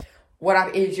What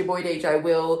up, is your boy DJ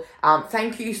Will.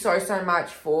 Thank you so much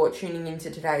for tuning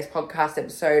into today's podcast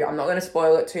episode. I'm not going to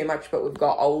spoil it too much, but we've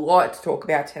got a lot to talk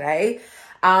about today.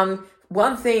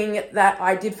 One thing that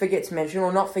I did forget to mention,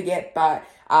 or not forget, but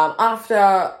after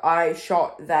I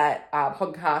shot that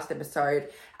podcast episode,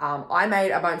 I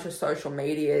made a bunch of social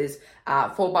medias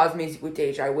for Buzz Music with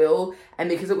DJ Will, and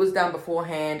because it was done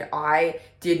beforehand, I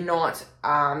did not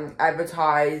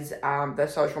advertise the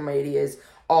social medias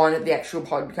on the actual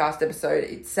podcast episode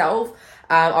itself.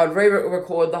 I'd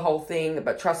re-record the whole thing,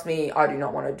 but trust me, I do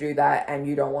not want to do that, and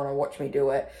you don't want to watch me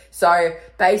do it. So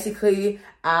basically,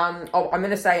 I'm going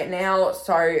to say it now,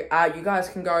 so you guys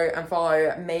can go and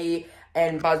follow me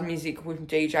and Buzz Music with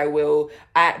DJ Will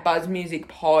at Buzz Music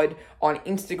Pod on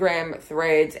Instagram,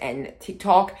 Threads, and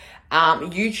TikTok.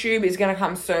 YouTube is going to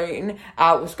come soon.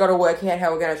 We've got to work out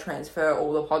how we're going to transfer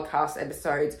all the podcast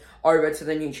episodes over to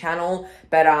the new channel.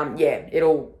 But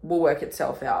will work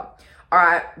itself out. All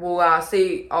right, I'll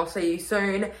see you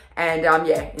soon. And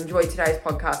enjoy today's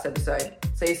podcast episode.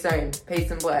 See you soon.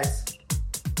 Peace and bless.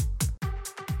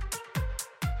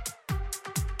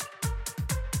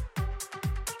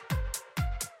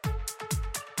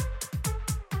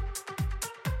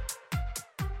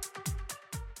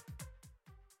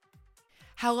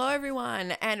 Hello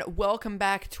everyone, and welcome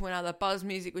back to another Buzz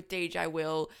Music with DJ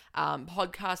Will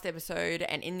podcast episode.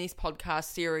 And in this podcast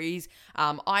series,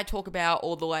 I talk about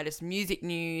all the latest music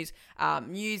news,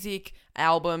 music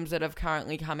albums that have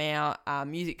currently come out,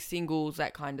 music singles,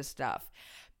 that kind of stuff.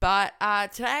 But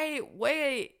today,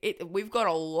 we've got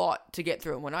a lot to get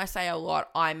through. And when I say a lot,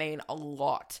 I mean a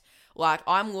lot. Like,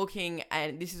 I'm looking,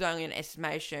 and this is only an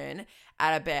estimation,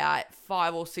 at about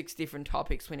 5 or 6 different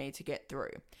topics we need to get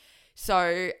through.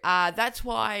 So that's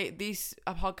why this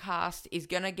podcast is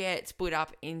going to get split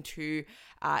up into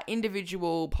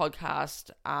individual podcast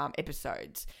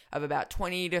episodes of about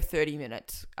 20 to 30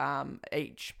 minutes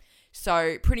each.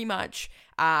 So pretty much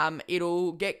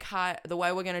it'll get cut. The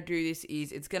way we're going to do this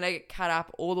is it's going to get cut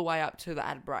up all the way up to the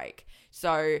ad break.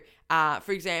 So,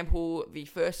 for example, the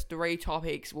first 3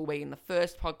 topics will be in the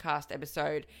first podcast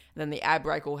episode, and then the ad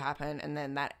break will happen, and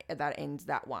then that ends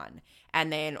that one.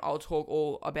 And then I'll talk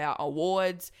all about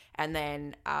awards, and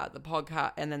then the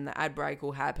podcast, and then the ad break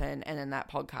will happen, and then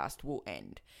that podcast will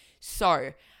end.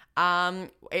 So,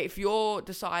 if you're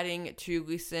deciding to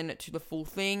listen to the full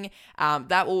thing,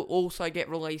 that will also get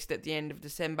released at the end of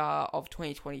December of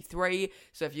 2023.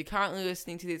 So if you're currently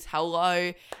listening to this,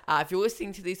 hello. If you're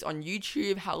listening to this on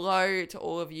YouTube, hello to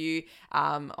all of you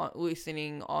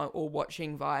listening or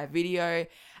watching via video.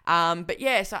 But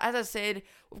yeah, so as I said,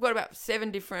 we've got about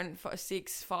 5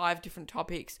 different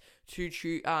topics to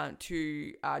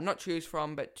not choose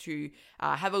from, but to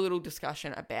have a little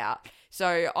discussion about.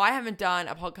 So I haven't done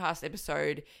a podcast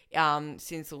episode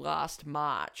since last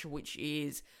March, which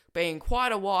is been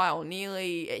quite a while,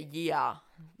 nearly a year,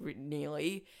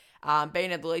 been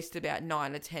at least about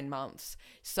 9 or 10 months.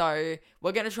 So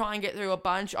we're going to try and get through a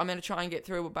bunch. I'm going to try and get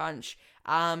through a bunch.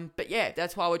 But yeah,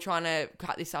 that's why we're trying to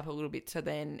cut this up a little bit, so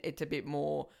then it's a bit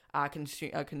more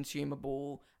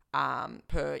consumable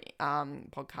per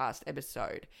podcast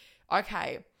episode.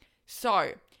 Okay,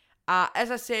 so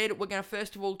as I said, we're going to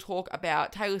first of all talk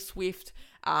about Taylor Swift.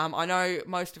 I know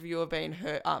most of you have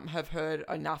heard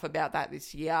enough about that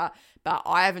this year, but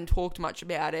I haven't talked much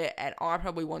about it, and I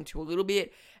probably want to a little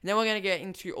bit. And then we're going to get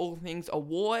into all things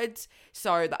awards.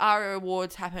 So the ARIA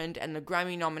Awards happened, and the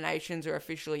Grammy nominations are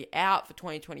officially out for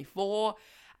 2024.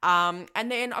 And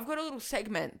then I've got a little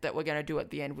segment that we're going to do at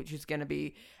the end, which is going to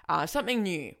be something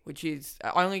new, which is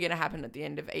only going to happen at the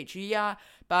end of each year.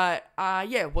 But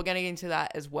we're going to get into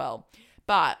that as well.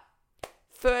 But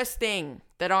first thing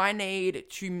that I need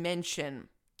to mention,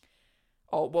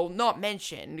 not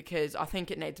mention, because I think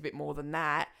it needs a bit more than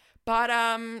that, but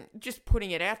just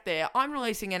putting it out there, I'm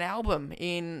releasing an album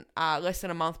in less than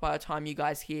a month by the time you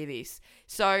guys hear this.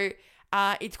 So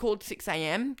it's called 6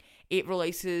 a.m. It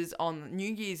releases on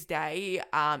New Year's Day.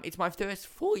 It's my first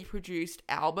fully produced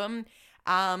album.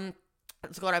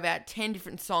 It's got about 10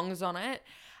 different songs on it.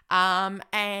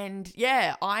 And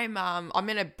yeah, I'm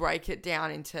gonna break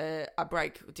down into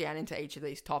each of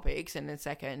these topics in a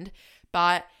second,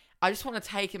 but I just want to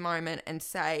take a moment and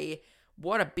say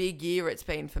what a big year it's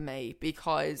been for me,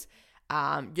 because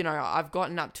I've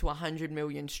gotten up to 100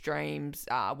 million streams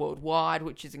worldwide,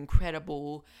 which is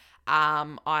incredible.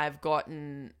 I've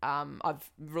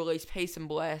released Peace and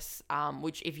Bless,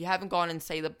 which if you haven't gone and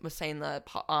seen the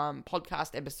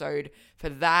podcast episode for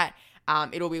that,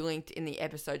 it'll be linked in the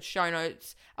episode show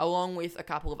notes, along with a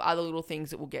couple of other little things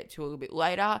that we'll get to a little bit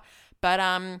later. But,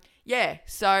 and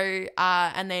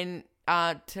then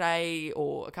today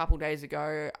or a couple days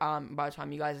ago, by the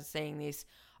time you guys are seeing this,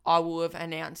 I will have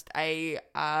announced a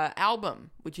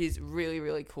album, which is really,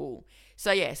 really cool.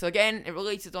 So yeah, so again, it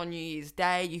releases on New Year's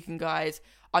Day.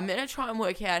 I'm going to try and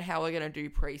work out how we're going to do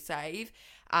pre-save.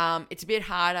 It's a bit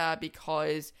harder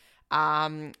because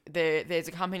there's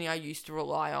a company I used to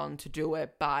rely on to do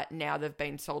it, but now they've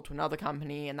been sold to another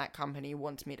company, and that company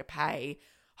wants me to pay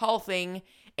whole thing.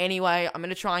 Anyway, I'm going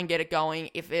to try and get it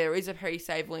going. If there is a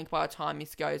pre-save link by the time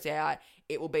this goes out,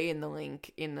 it will be in the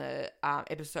link in the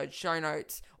episode show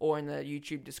notes or in the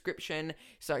YouTube description.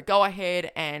 So go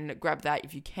ahead and grab that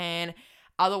if you can.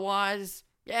 Otherwise,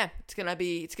 yeah, it's gonna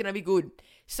be good.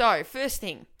 So first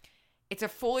thing, it's a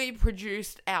fully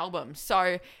produced album.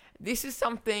 So this is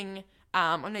something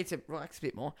I need to relax a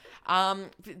bit more.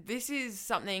 This is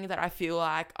something that I feel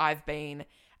like I've been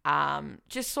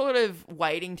just sort of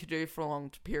waiting to do for a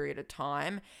long period of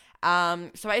time.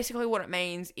 So basically what it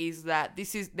means is that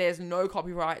there's no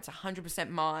copyright. It's 100%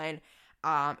 mine.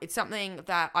 It's something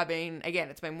that I've been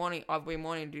wanting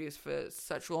to do this for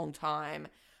such a long time.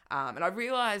 And I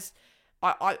realized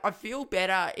I feel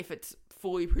better if it's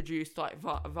fully produced like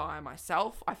via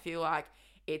myself. I feel like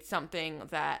it's something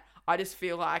that I just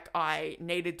feel like I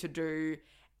needed to do.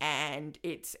 And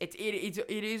it's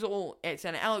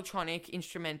an electronic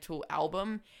instrumental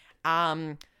album.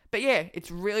 But yeah, it's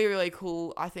really, really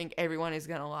cool. I think everyone is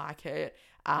going to like it.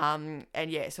 And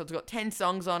yeah, so it's got 10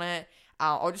 songs on it.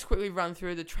 I'll just quickly run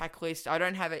through the track list. I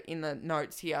don't have it in the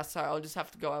notes here, so I'll just have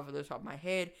to go over the top of my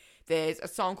head. There's a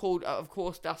song called, of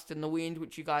course, Dust in the Wind,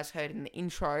 which you guys heard in the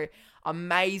intro.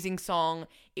 Amazing song.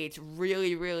 It's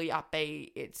really, really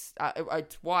upbeat. It's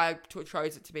why I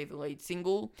chose it to be the lead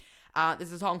single.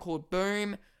 There's a song called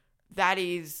Boom.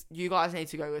 You guys need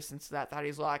to go listen to that. That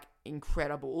is like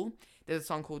incredible. There's a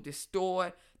song called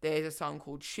Distort. There's a song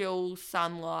called Chill,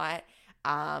 Sunlight.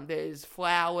 There's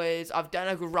Flowers. I've done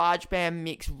a GarageBand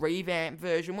mix revamp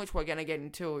version, which we're going to get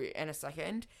into in a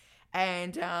second.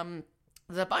 And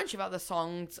there's a bunch of other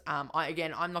songs. I'm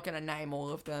not going to name all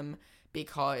of them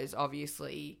because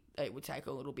obviously it would take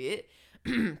a little bit.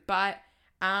 But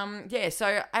yeah,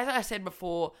 so as I said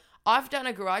before, I've done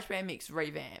a GarageBand mix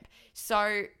revamp.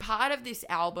 So part of this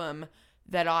album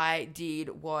that I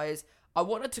did was I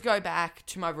wanted to go back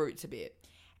to my roots a bit.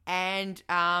 And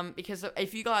because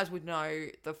if you guys would know,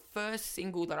 the first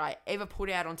single that I ever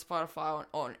put out on Spotify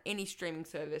on any streaming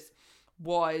service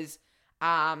was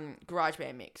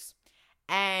GarageBand Mix.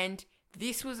 And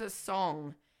this was a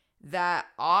song that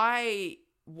I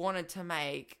wanted to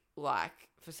make like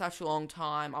for such a long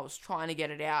time. I was trying to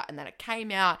get it out, and then it came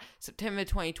out September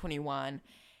 2021.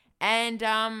 And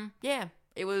yeah,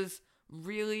 it was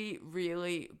really,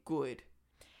 really good.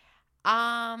 So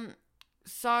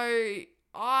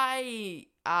I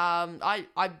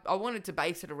wanted to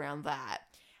base it around that.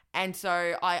 And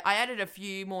so I added a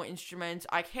few more instruments.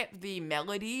 I kept the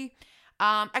melody.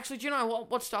 Actually, do you know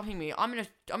what's stopping me? I'm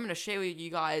gonna share with you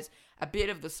guys a bit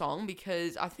of the song,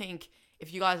 because I think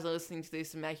if you guys are listening to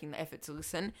this and making the effort to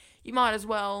listen, you might as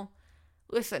well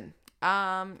listen.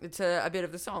 It's a bit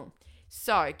of the song.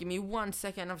 So give me 1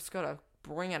 second. I've just got to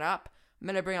bring it up. I'm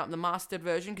going to bring up the mastered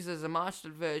version, because there's a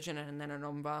mastered version and then a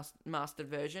non-mastered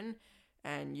version.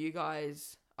 And you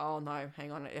guys... Oh, no.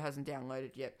 Hang on. It hasn't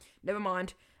downloaded yet. Never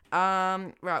mind.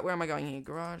 Right, where am I going here?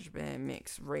 GarageBand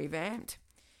Mix Revamped.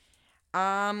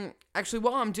 Actually,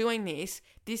 while I'm doing this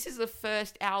is the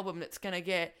first album that's going to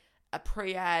get a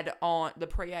pre-ad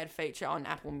feature on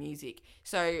Apple Music.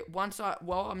 So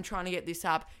while I'm trying to get this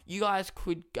up, you guys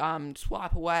could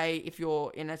swipe away if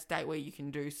you're in a state where you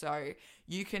can do so.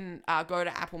 You can go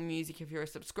to Apple Music if you're a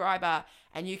subscriber,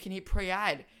 and you can hit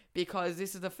pre-ad, because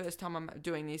this is the first time I'm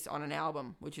doing this on an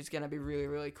album, which is going to be really,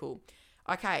 really cool.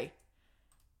 Okay,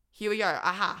 here we go.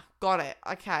 Aha, got it.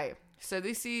 Okay, so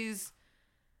this is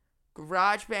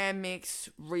GarageBand Mix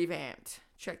Revamped.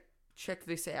 Check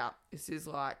this out. This is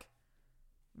like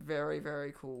very,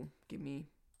 very cool. Give me...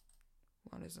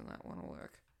 Why doesn't that want to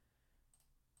work?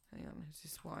 Hang on, is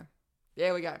this why?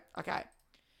 There we go. Okay.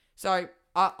 So,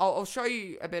 I'll show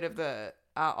you a bit of the...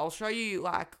 I'll show you,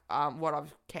 like, what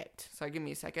I've kept. So, give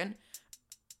me a second.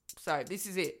 So, this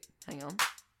is it. Hang on.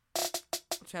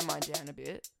 I'll turn mine down a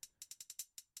bit.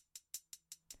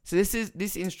 So,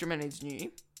 this instrument is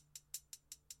new.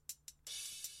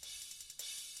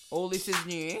 All this is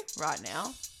new right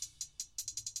now.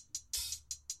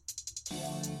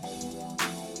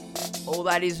 All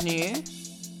that is new.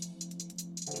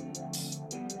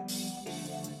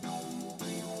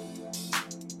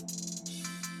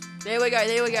 There we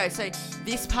go. So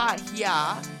this part here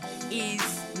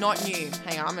is not new.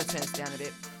 Hang on, I'm going to turn this down a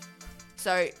bit.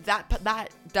 So that da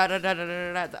da da da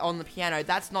da da on the piano,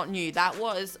 that's not new. That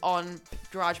was on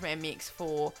GarageBand Mix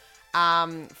for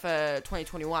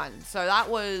 2021. So that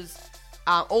was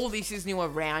all this is new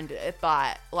around it,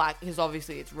 but like because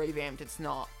obviously it's revamped, it's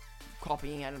not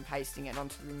copying it and pasting it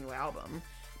onto the new album.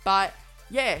 But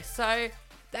yeah, so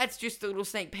that's just a little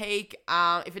sneak peek.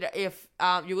 If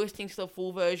you're listening to the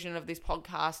full version of this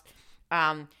podcast,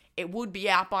 it would be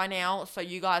out by now, so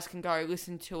you guys can go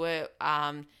listen to it.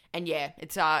 And yeah,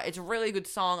 it's a really good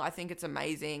song. I think it's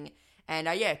amazing. And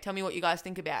yeah, tell me what you guys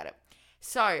think about it.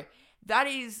 So that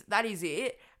is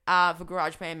it for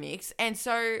GarageBand Mix. And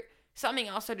so something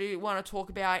else I do want to talk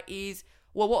about is,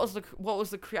 well, what was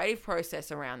the creative process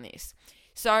around this?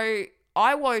 So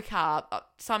I woke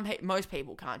up. Most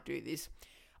people can't do this.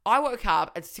 I woke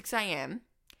up at 6 a.m.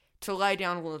 to lay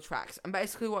down all the tracks. And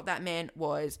basically what that meant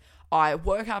was I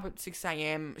woke up at 6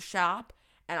 a.m. sharp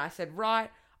and I said, right,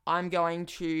 I'm going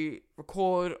to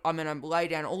record, I'm going to lay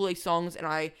down all these songs, and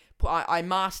I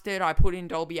mastered, I put in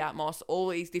Dolby Atmos, all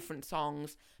these different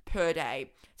songs per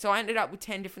day. So I ended up with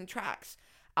 10 different tracks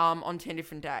on 10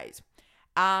 different days.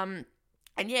 And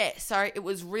yeah, so it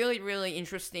was really, really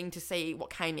interesting to see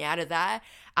what came out of that.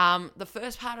 The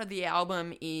first part of the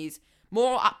album is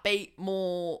more upbeat,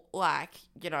 more like,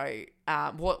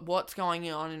 what's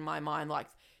going on in my mind. Like,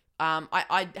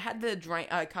 I had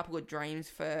a couple of dreams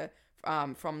from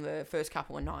the first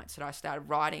couple of nights that I started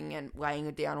writing and laying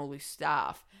down all this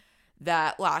stuff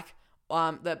that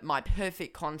my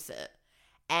perfect concert,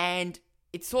 and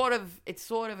it's sort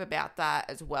of about that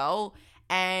as well.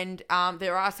 And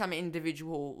there are some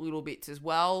individual little bits as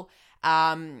well.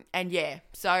 And yeah,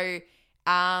 so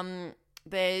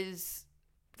there's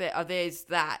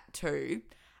that too.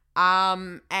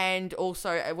 And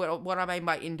also what I mean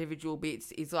by individual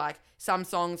bits is like some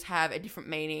songs have a different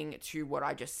meaning to what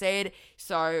I just said.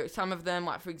 So some of them,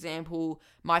 like for example,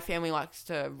 my family likes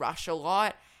to rush a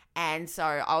lot. And so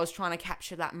I was trying to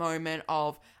capture that moment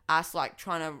of us like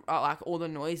trying to like all the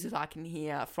noises I can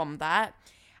hear from that.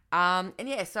 And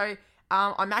yeah, so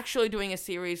I'm actually doing a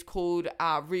series called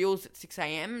Reels at 6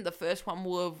 a.m. The first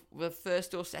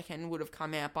or second would have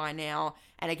come out by now.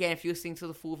 And again, if you're listening to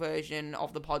the full version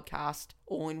of the podcast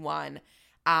all in one,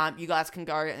 you guys can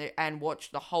go and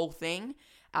watch the whole thing.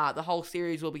 The whole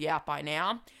series will be out by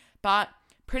now. But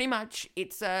pretty much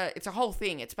it's a whole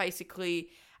thing. It's basically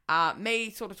me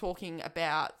sort of talking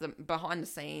about the behind the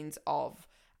scenes of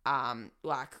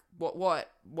like what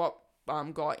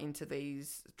got into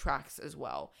these tracks as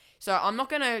well. So I'm not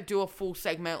going to do a full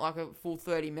segment, like a full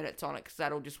 30 minutes on it, because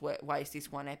that'll just waste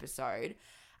this one episode.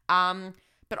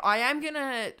 But I am going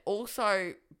to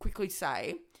also quickly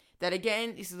say that,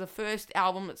 again, this is the first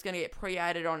album that's going to get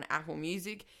pre-added on Apple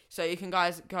Music. So you can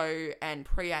guys go and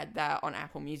pre-add that on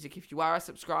Apple Music if you are a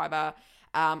subscriber.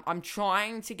 I'm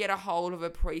trying to get a hold of a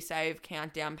pre-save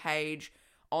countdown page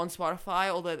on Spotify,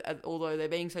 although they're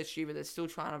being so stupid, they're still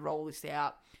trying to roll this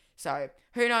out. So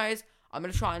who knows? I'm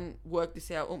going to try and work this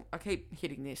out. Oh, I keep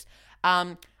hitting this.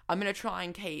 I'm going to try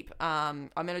and keep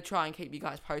you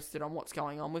guys posted on what's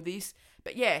going on with this.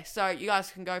 But yeah, so you guys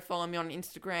can go follow me on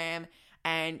Instagram,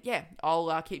 and yeah,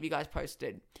 I'll keep you guys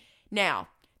posted. Now,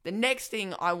 the next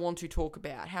thing I want to talk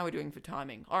about, how we're doing for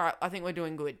timing. All right, I think we're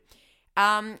doing good.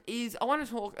 Is I want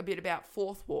to talk a bit about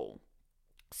Fourth Wall.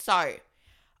 So,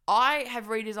 I have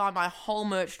redesigned my whole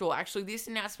merch store. Actually, this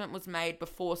announcement was made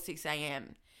before 6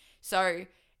 a.m. So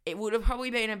it would have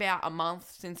probably been about a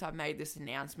month since I've made this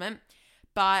announcement,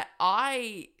 but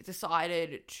I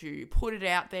decided to put it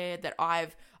out there that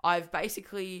I've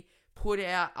basically put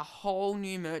out a whole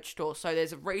new merch store. So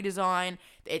there's a redesign.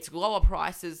 It's lower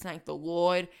prices, thank the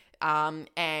Lord,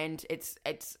 and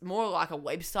it's more like a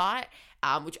website,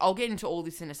 which I'll get into all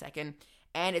this in a second,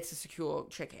 and it's a secure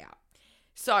checkout.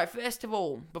 So first of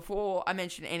all, before I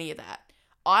mention any of that,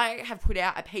 I have put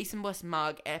out a Peace and Bless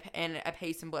mug and a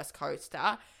Peace and Bless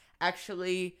coaster.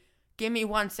 Actually, give me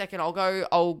 1 second.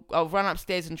 I'll run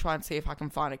upstairs and try and see if I can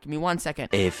find it. Give me 1 second.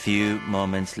 A few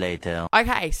moments later.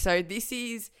 Okay, so this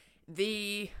is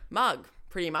the mug,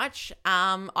 pretty much.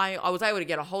 I was able to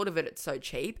get a hold of it. It's so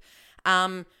cheap.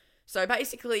 So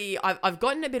basically, I've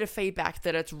gotten a bit of feedback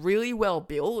that it's really well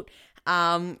built.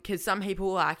 Because some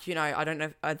people I don't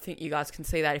know. I think you guys can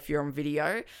see that if you're on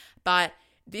video, but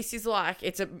this is like,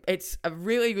 it's a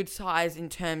really good size in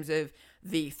terms of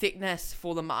the thickness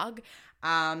for the mug.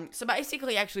 So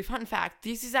basically, actually, fun fact,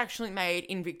 this is actually made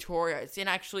in Victoria. It's in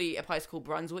actually a place called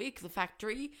Brunswick, the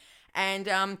factory. And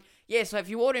yeah, so if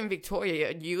you order in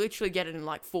Victoria, you literally get it in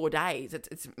like 4 days.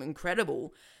 It's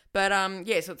incredible. But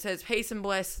yeah, so it says Peace and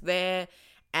Bless there.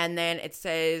 And then it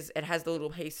says, it has the little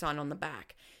peace sign on the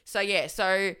back.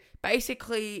 So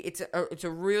basically it's a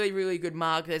really, really good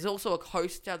mug. There's also a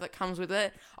coaster that comes with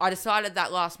it. I decided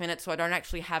that last minute, so I don't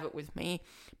actually have it with me.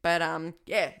 But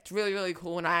it's really, really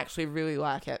cool, and I actually really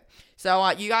like it. So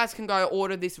you guys can go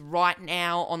order this right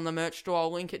now on the merch store.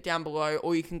 I'll link it down below,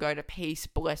 or you can go to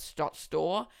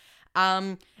peacebless.store.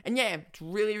 It's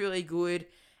really, really good.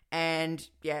 And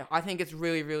yeah, I think it's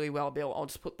really, really well built. I'll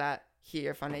just put that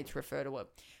here if I need to refer to it.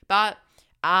 But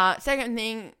second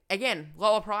thing, again,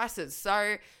 lower prices.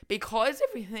 So because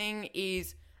everything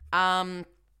is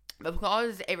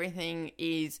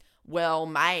well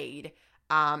made,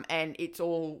 and it's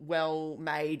all well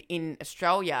made in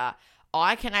Australia,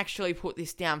 I can actually put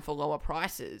this down for lower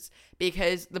prices.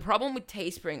 Because the problem with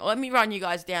Teespring, let me run you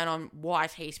guys down on why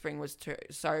Teespring was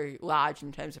so large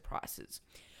in terms of prices.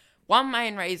 One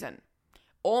main reason,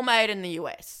 all made in the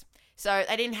US. So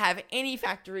they didn't have any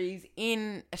factories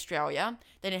in Australia.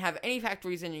 They didn't have any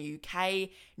factories in the UK.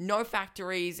 No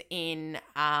factories in,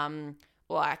 I'm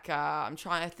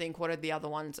trying to think, what are the other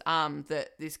ones that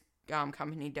this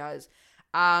company does?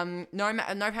 No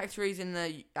factories in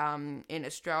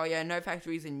Australia. No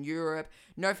factories in Europe.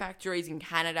 No factories in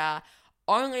Canada.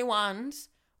 Only ones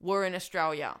were in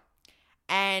Australia.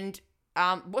 And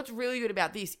what's really good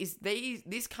about this is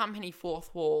this company,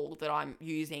 Fourth Wall, that I'm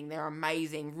using. They're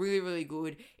amazing, really, really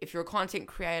good. If you're a content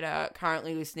creator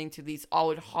currently listening to this, I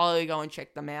would highly go and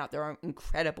check them out. They're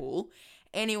incredible.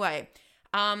 Anyway,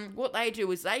 what they do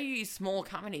is they use small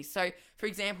companies. So, for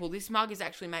example, this mug is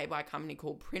actually made by a company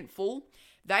called Printful.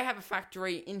 They have a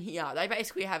factory in here. They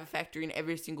basically have a factory in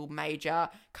every single major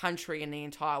country in the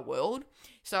entire world.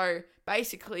 So,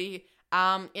 basically,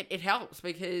 it helps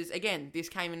because, again, this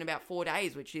came in about 4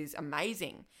 days, which is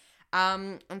amazing.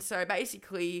 And so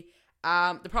basically,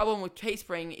 the problem with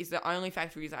Teespring is the only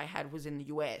factories I had was in the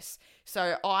US.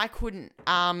 So I couldn't,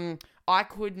 that's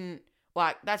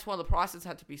why the prices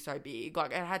had to be so big.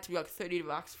 Like, it had to be like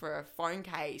 $30 for a phone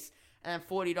case and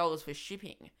 $40 for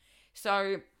shipping.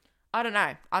 So, I don't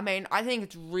know. I mean, I think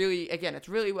it's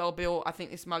really well built. I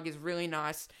think this mug is really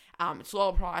nice. It's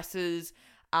lower prices.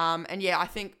 I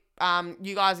think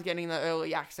you guys are getting the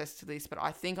early access to this, but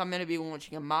I think I'm going to be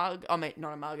launching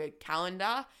a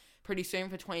calendar pretty soon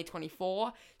for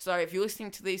 2024. So if you're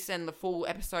listening to this and the full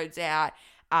episode's out,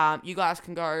 you guys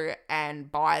can go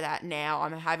and buy that now.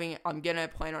 I'm going to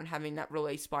plan on having that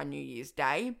released by New Year's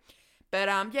Day. But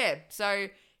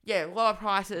lower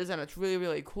prices, and it's really,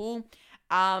 really cool.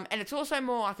 And it's also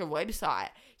more like a website.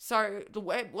 So the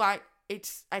web,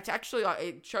 it's actually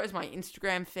it shows my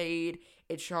Instagram feed.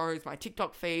 It shows my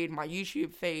TikTok feed, my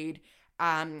YouTube feed.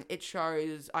 It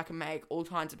shows I can make all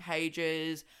kinds of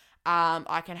pages.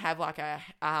 I can have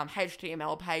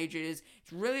HTML pages.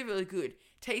 It's really, really good.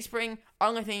 Teespring,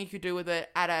 only thing you could do with it,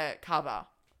 add a cover.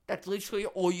 That's literally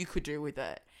all you could do with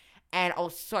it. And I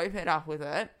was so fed up with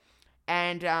it.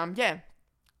 And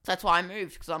that's why I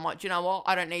moved. Because I'm like, do you know what?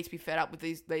 I don't need to be fed up with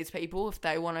these people. If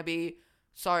they want to be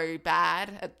so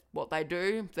bad at what they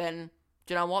do, then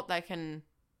do you know what? They can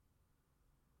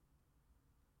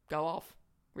go off.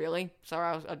 Really?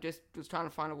 Sorry, I just was trying to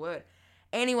find a word.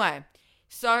 Anyway,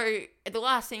 so the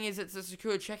last thing is it's a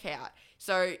secure checkout.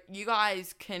 So you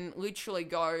guys can literally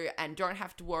go and don't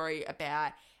have to worry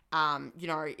about,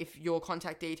 if your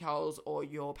contact details or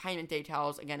your payment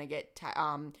details are going to get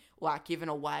given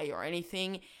away or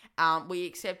anything. We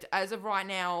accept as of right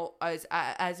now, off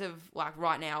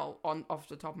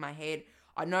the top of my head,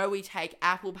 I know we take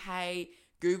Apple Pay,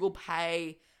 Google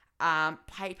Pay,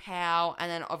 PayPal,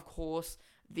 and then of course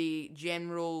the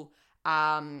general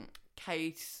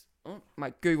case. Oh,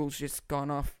 my Google's just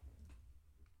gone off.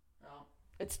 Oh,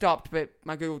 it stopped, but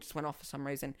my Google just went off for some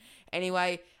reason.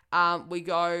 Anyway, we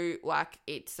go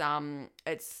it's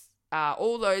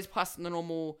all those plus the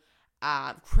normal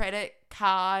credit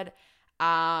card.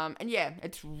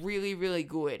 It's really, really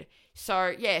good.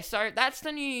 So that's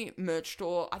the new merch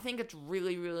store. I think it's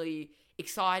really, really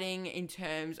exciting in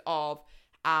terms of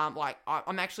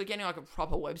I'm actually getting a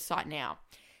proper website now.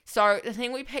 So the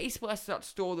thing with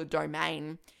peacebless.store, the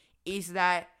domain, is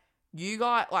that you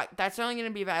got that's only going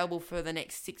to be available for the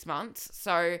next 6 months.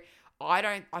 So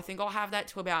I think I'll have that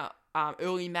till about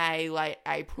early May, late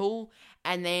April,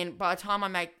 and then by the time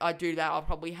I do that, I'll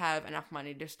probably have enough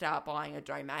money to start buying a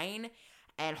domain,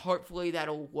 and hopefully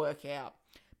that'll work out.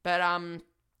 But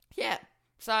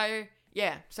so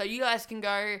you guys can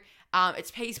go.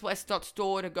 It's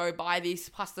peacebless.store to go buy this,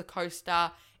 plus the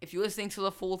coaster. If you're listening to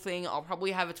the full thing, I'll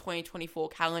probably have a 2024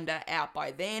 calendar out by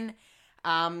then.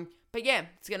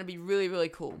 It's going to be really, really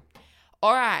cool.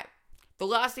 All right. The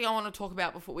last thing I want to talk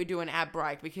about before we do an ad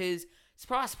break, because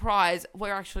surprise, surprise,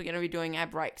 we're actually going to be doing ad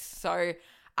breaks. So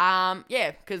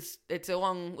yeah, because it's a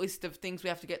long list of things we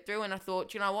have to get through, and I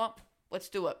thought, you know what? Let's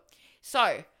do it.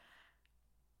 So,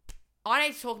 I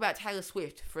need to talk about Taylor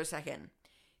Swift for a second.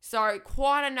 So,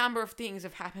 quite a number of things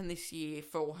have happened this year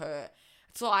for her.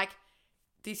 It's like,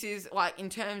 this is like in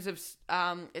terms of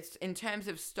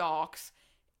stocks.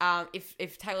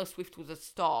 If Taylor Swift was a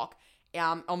stock,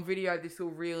 on video, this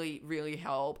will really, really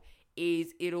help.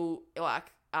 It'll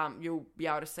like you'll be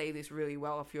able to see this really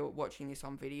well if you're watching this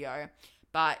on video.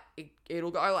 But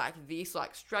it'll go like this,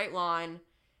 like straight line,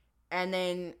 and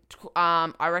then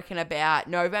I reckon about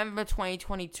November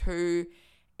 2022,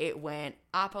 it went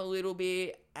up a little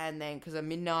bit, and then because of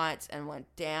Midnights, and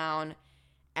went down,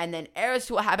 and then Eras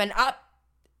Tour happened up,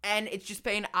 and it's just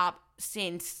been up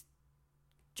since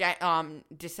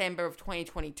December of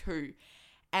 2022,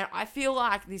 and I feel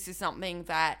like this is something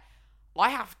that I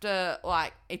have to,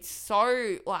 like, it's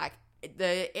so, like,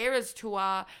 the Eras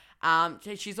Tour,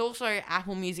 she's also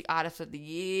Apple Music Artist of the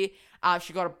Year.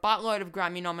 She got a buttload of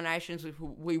Grammy nominations, which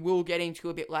we will get into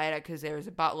a bit later, because there is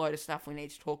a buttload of stuff we need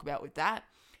to talk about with that.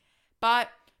 But,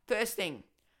 first thing,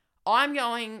 I'm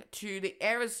going to the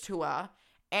Eras Tour,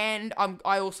 and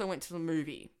I also went to the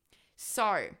movie.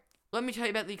 So, let me tell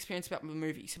you about the experience about the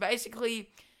movie. So, basically,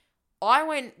 I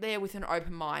went there with an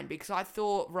open mind, because I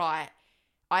thought, right,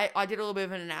 I did a little bit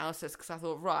of an analysis, because I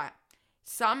thought, right,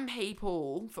 some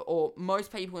people, or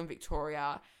most people in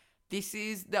Victoria, this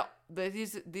is the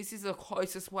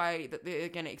closest way that they're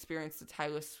going to experience the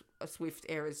Taylor Swift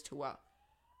Eras Tour.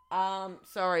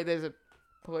 Sorry, there's a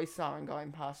police siren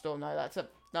going past. Oh no,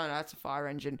 that's a fire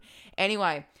engine.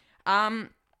 Anyway, I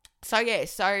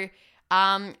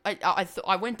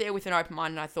went there with an open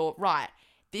mind, and I thought, right,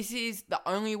 this is the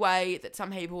only way that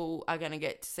some people are going to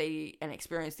get to see and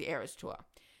experience the Eras Tour.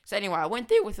 So anyway, I went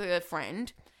there with a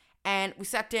friend, and we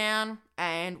sat down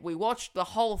and we watched the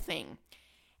whole thing.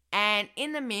 And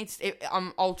in the midst,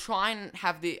 I'll try and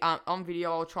have the on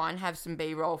video. I'll try and have some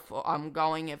B-roll for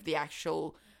going of the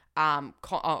actual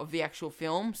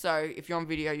film. So if you're on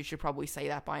video, you should probably see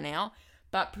that by now.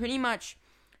 But pretty much,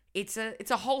 it's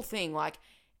a whole thing. Like,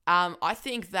 I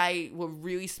think they were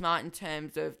really smart in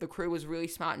terms of, the crew was really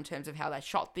smart in terms of how they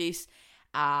shot this.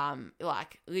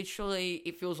 Like, literally,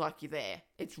 it feels like you're there.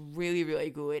 It's really, really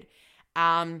good.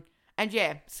 And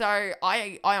yeah, so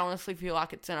I honestly feel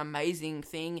like it's an amazing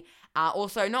thing.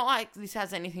 Also, not like this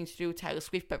has anything to do with Taylor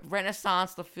Swift, but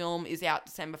Renaissance, the film, is out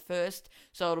December 1st,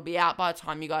 so it'll be out by the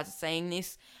time you guys are seeing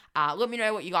this. Let me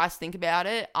know what you guys think about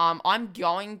it. I'm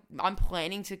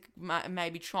planning to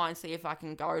maybe try and see if I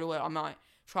can go to it. I might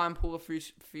try and pull a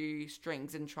few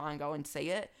strings and try and go and see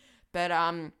it. But,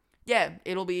 yeah,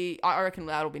 I reckon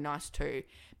that'll be nice too.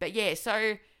 But yeah,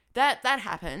 so that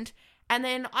happened. And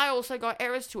then I also got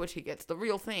Eras Tour tickets, the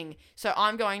real thing. So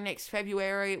I'm going next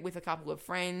February with a couple of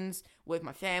friends, with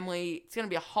my family. It's going to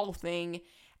be a whole thing.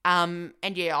 And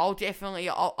yeah,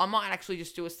 I might actually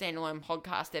just do a standalone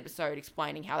podcast episode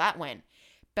explaining how that went.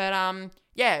 But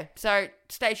yeah, so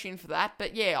stay tuned for that.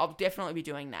 But yeah, I'll definitely be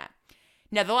doing that.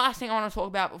 Now, the last thing I want to talk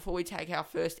about before we take our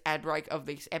first ad break of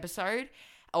this episode,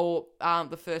 or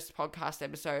the first podcast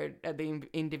episode, the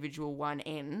individual one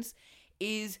ends,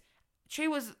 is she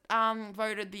was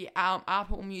voted the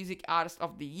Apple Music Artist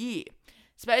of the Year.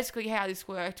 So basically how this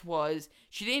worked was,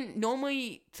 she didn't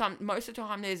normally, most of the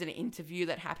time there's an interview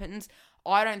that happens.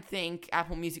 I don't think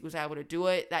Apple Music was able to do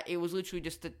it. That it was literally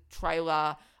just a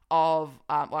trailer of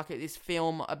like this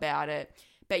film about it.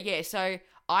 But yeah, so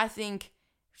I think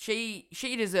she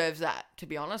deserves that, to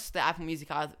be honest, the Apple Music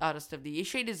Artist of the Year.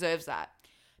 She deserves that.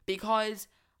 Because,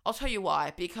 I'll tell you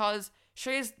why, because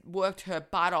she's worked her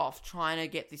butt off trying to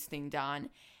get this thing done,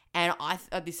 and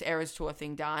this Eras Tour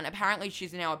thing done. Apparently,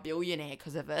 she's now a billionaire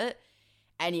because of it,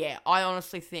 and yeah, I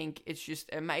honestly think it's just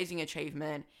an amazing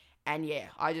achievement, and yeah,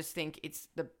 I just think it's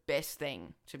the best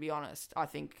thing, to be honest. I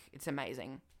think it's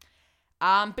amazing.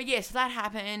 But yeah, so that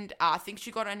happened. I think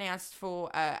she got announced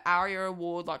for ARIA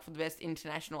Award, like for the Best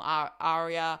International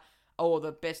ARIA, or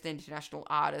the Best International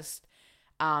Artist,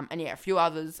 and yeah, a few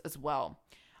others as well.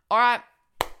 Alright,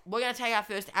 we're going to take our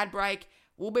first ad break.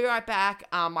 We'll be right back.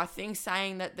 My thing's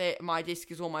saying that my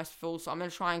disc is almost full, so I'm going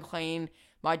to try and clean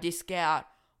my disc out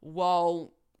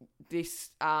while this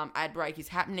ad break is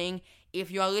happening. If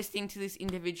you are listening to this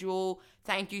individual,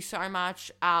 thank you so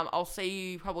much. I'll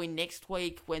see you probably next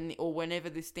week whenever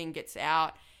this thing gets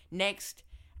out next.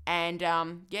 And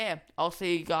yeah, I'll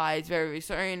see you guys very, very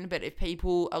soon. But if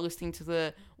people are listening to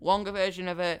the longer version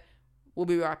of it, we'll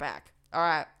be right back.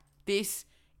 Alright, this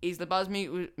is the Buzz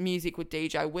Music with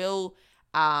DJ Will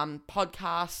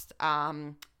podcast,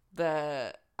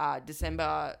 the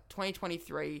December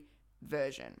 2023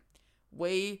 version.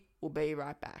 We will be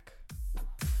right back.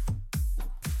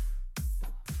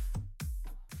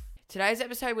 Today's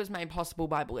episode was made possible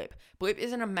by Blip. Blip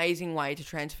is an amazing way to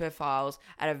transfer files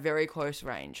at a very close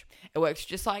range. It works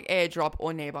just like AirDrop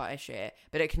or Nearby Share,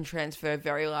 but it can transfer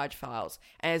very large files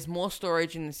and has more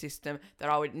storage in the system that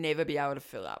I would never be able to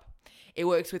fill up. It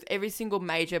works with every single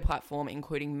major platform,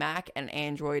 including Mac and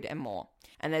Android and more.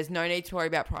 And there's no need to worry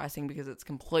about pricing because it's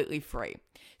completely free.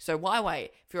 So why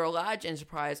wait? If you're a large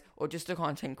enterprise or just a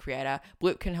content creator,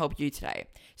 Blip can help you today.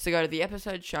 So go to the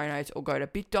episode show notes or go to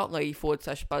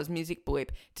bit.ly/buzzmusicblip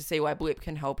to see why Blip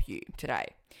can help you today.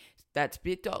 That's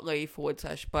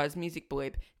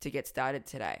bit.ly/buzzmusicblip to get started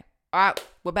today. All right,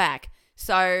 we're back.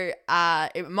 So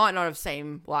it might not have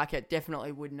seemed like it,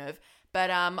 definitely wouldn't have.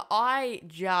 But I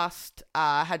just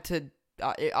had to,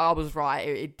 I was right,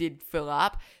 it did fill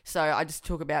up. So I just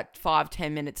took about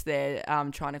 5-10 minutes there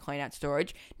trying to clean out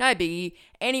storage. No biggie.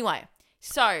 Anyway,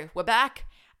 so we're back.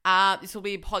 This will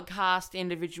be a podcast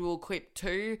individual clip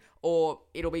 2, or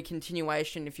it'll be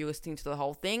continuation if you're listening to the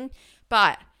whole thing.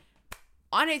 But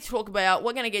I need to talk about,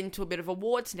 we're going to get into a bit of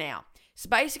awards now. So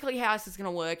basically how this is going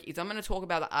to work is I'm going to talk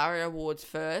about the ARIA Awards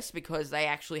first because they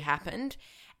actually happened.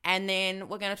 And then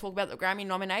we're going to talk about the Grammy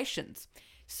nominations.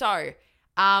 So,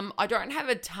 I don't have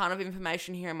a ton of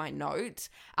information here in my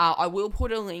notes. I will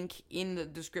put a link in the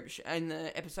description, in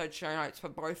the episode show notes for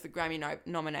both the Grammy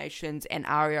nominations and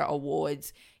ARIA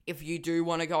Awards if you do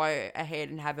want to go ahead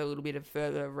and have a little bit of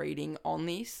further reading on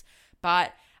this.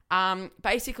 But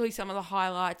basically some of the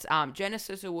highlights,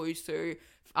 Genesis Owusu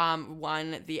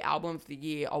won the Album of the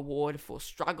Year award for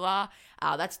Struggler.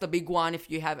 That's the big one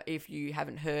if you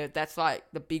haven't heard. That's like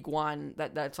the big one,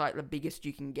 that's like the biggest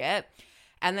you can get.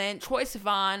 And then Troye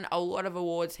Sivan, a lot of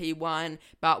awards he won,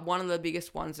 but one of the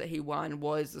biggest ones that he won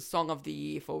was the Song of the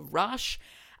Year for Rush.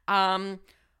 Can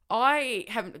I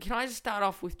just start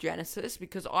off with Genesis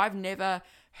because I've never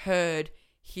heard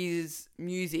his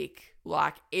music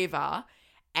like ever.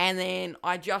 And then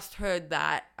I just heard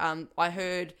that, I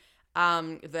heard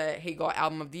that he got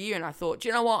Album of the Year, and I thought, do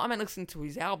you know what, I'm going to listen to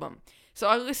his album. So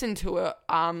I listened to it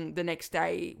the next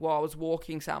day while I was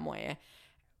walking somewhere,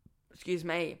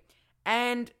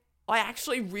 and I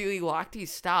actually really liked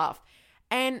his stuff,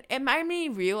 and it made me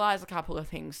realise a couple of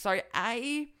things. So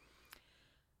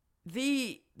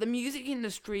the music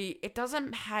industry, it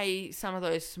doesn't pay some of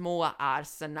those smaller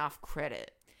artists enough credit.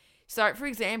 So, for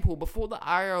example, before the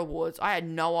ARIA Awards, I had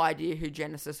no idea who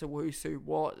Genesis Owusu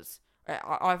was.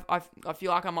 I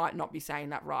feel like I might not be saying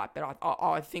that right, but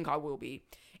I think I will be.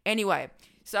 Anyway,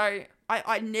 so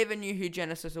I never knew who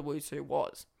Genesis Owusu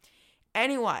was.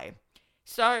 Anyway,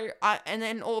 and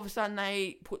then all of a sudden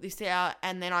they put this out,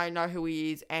 and then I know who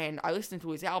he is, and I listened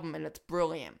to his album, and it's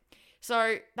brilliant.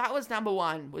 So that was number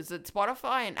one, was that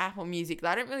Spotify and Apple Music,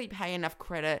 they don't really pay enough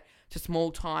credit to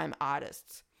small-time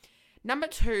artists. Number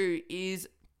two is,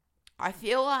 I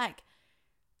feel like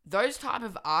those type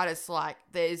of artists, like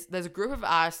there's a group of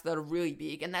artists that are really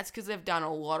big, and that's because they've done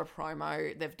a lot of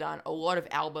promo, they've done a lot of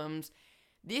albums.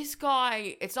 This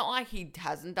guy, it's not like he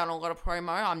hasn't done a lot of promo.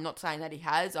 I'm not saying that he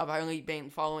has. I've only been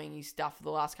following his stuff for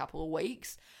the last couple of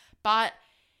weeks, but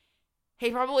he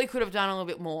probably could have done a little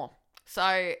bit more.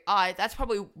 So that's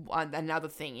probably another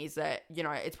thing, is that, you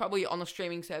know, it's probably on the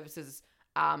streaming services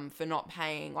for not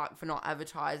paying, like for not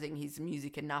advertising his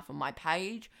music enough on my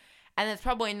page. And it's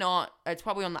probably on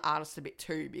the artist a bit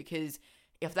too, because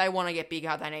if they want to get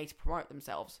bigger, they need to promote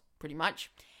themselves, pretty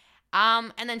much.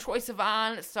 And then Troye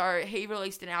Sivan, so he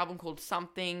released an album called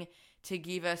Something to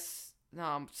Give Us,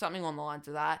 something on the lines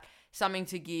of that, Something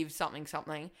to Give,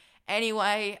 something.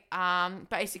 Anyway,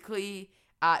 basically,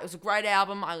 it was a great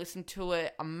album. I listened to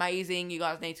it, amazing. You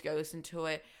guys need to go listen to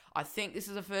it. I think this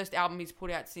is the first album he's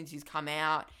put out since he's come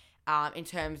out, in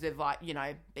terms of, like, you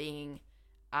know, being,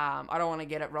 I don't want to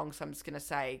get it wrong, so I'm just going to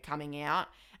say coming out.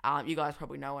 You guys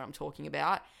probably know what I'm talking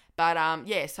about. But,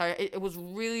 yeah, so it was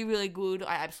really, really good.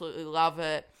 I absolutely love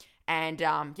it. And,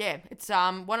 yeah, it's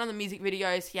one of the music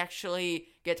videos, he actually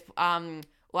gets,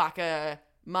 like a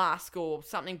mask or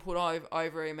something put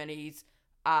over him, and he's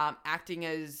acting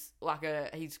as like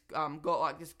he's got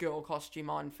like this girl costume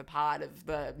on for part of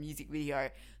the music video.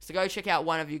 So go check out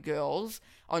One of You Girls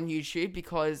on YouTube,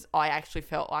 because I actually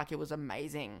felt like it was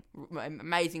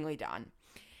amazingly done.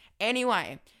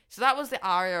 Anyway, so that was the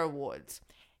ARIA Awards.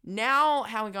 Now,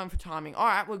 how are we going for timing? All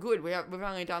right, we're good. We've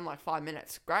only done like 5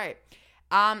 minutes. Great.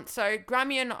 So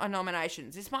Grammy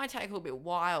nominations. This might take a little bit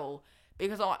while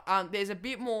because there's a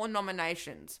bit more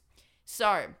nominations.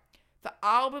 So for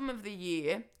Album of the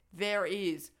Year, there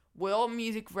is World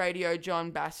Music Radio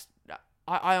John Bass.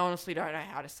 I honestly don't know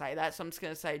how to say that, so I'm just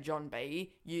going to say John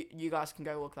B. You guys can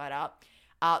go look that up.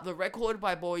 The Record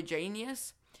by Boy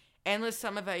Genius. Endless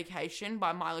Summer Vacation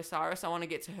by Miley Cyrus. I want to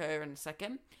get to her in a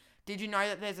second. Did you know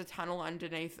that there's a tunnel under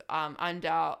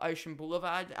Ocean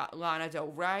Boulevard? Lana Del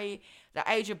Rey. The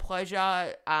Age of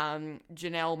Pleasure,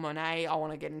 Janelle Monáe. I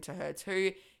want to get into her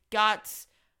too. Guts,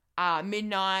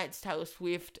 Midnights, Taylor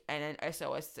Swift, and then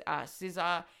SOS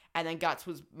SZA. And then Guts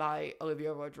was by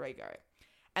Olivia Rodrigo.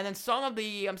 And then Song of the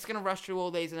Year, I'm just going to rush through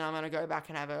all these and I'm going to go back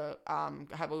and have a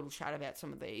little chat about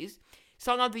some of these.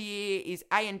 Song of the Year is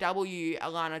A&W,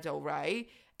 Lana Del Rey.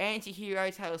 Anti-Hero,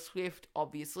 Taylor Swift,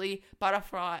 obviously.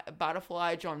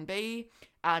 Butterfly, John B.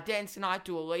 Dance Tonight,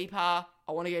 Dua Lipa.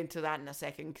 I want to get into that in a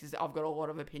second because I've got a lot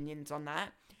of opinions on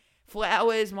that.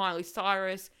 Flowers, Miley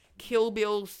Cyrus. Kill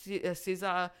Bill,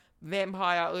 SZA.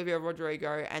 Vampire, Olivia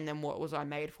Rodrigo. And then What Was I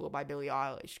Made For by Billie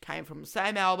Eilish. Came from the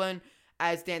same album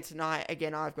as Dance Tonight.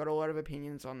 Again, I've got a lot of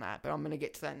opinions on that, but I'm going to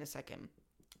get to that in a second.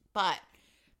 But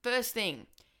first thing,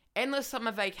 Endless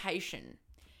Summer Vacation.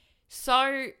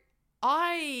 So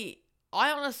I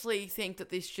honestly think that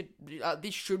this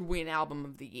should win Album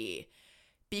of the Year,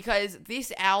 because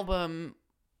this album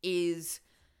is,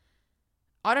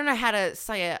 I don't know how to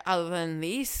say it other than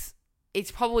this,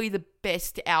 it's probably the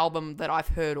best album that I've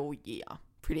heard all year,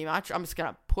 pretty much. I'm just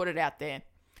going to put it out there.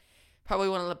 Probably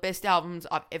one of the best albums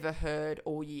I've ever heard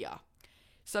all year.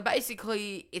 So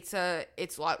basically, it's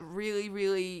like really,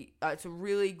 really, it's a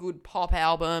really good pop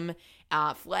album.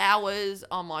 Flowers,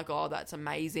 oh my god, that's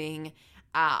amazing.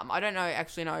 I don't know,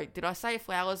 actually, no, did I say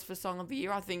Flowers for Song of the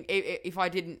Year? I think, if I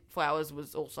didn't, Flowers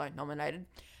was also nominated.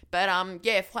 But,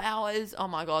 yeah, Flowers, oh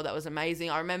my god, that was amazing.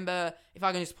 I remember, if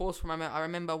I can just pause for a moment, I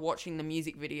remember watching the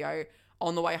music video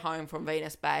on the way home from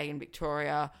Venus Bay in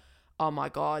Victoria. Oh my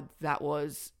god, that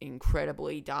was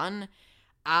incredibly done.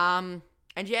 And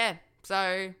yeah,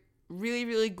 so really,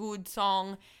 really good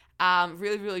song.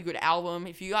 Really, really good album.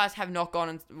 If you guys have not gone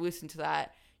and listened to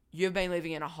that, you've been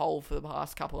living in a hole for the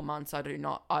past couple of months.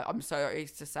 I'm sorry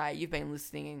to say, you've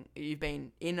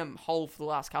been in a hole for the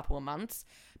last couple of months.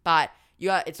 But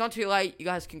it's not too late. You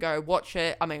guys can go watch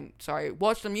it.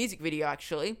 Watch the music video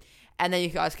actually. And then you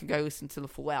guys can go listen to the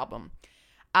full album.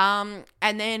 And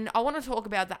then I want to talk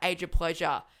about The Age of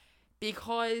Pleasure,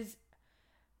 because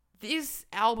this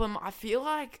album, I feel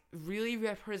like, really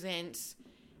represents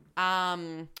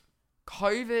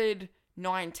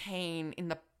COVID-19 in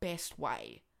the best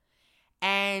way.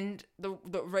 And the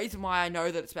reason why I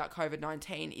know that it's about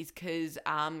COVID-19 is because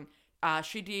Janelle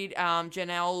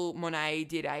Monáe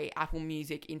did a Apple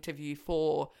Music interview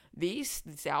for this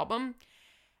album.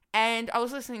 And I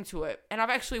was listening to it, and I've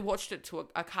actually watched it to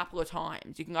a couple of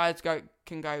times. You guys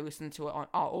can go listen to it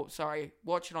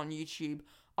watch it on YouTube.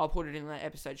 I'll put it in the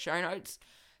episode show notes.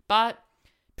 But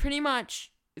pretty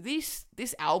much this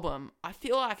album, I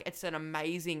feel like it's an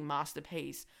amazing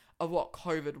masterpiece of what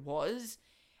COVID was.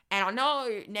 And I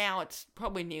know now it's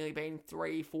probably nearly been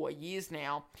 3-4 years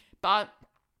now, but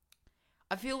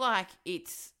I feel like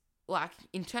it's, like,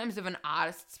 in terms of an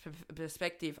artist's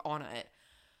perspective on it,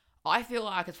 I feel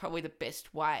like it's probably the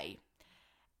best way.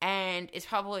 And it's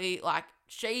probably, like,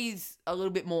 she's a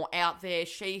little bit more out there.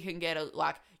 She can get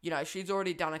she's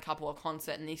already done a couple of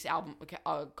concerts, and this album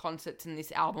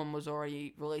was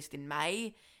already released in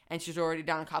May, and she's already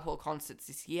done a couple of concerts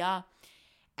this year.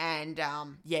 And,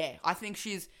 yeah, I think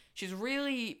she's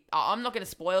really, I'm not going to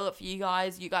spoil it for you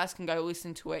guys. You guys can go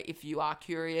listen to it if you are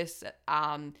curious.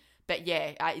 But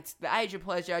yeah, it's The Age of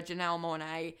Pleasure, Janelle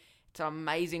Monáe. It's an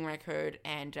amazing record,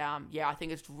 and yeah, I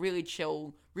think it's really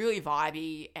chill, really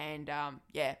vibey, and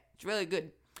yeah, it's really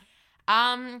good.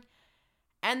 And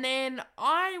then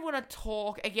I want to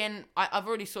talk, again, I've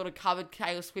already sort of covered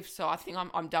Taylor Swift, so I think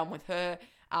I'm done with her.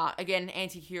 Again,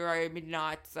 Anti-Hero,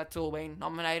 Midnights, that's all been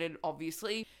nominated,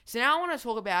 obviously. So now I want to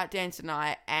talk about Dance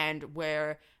Tonight and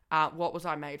What Was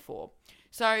I Made For?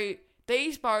 So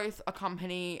these both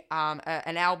accompany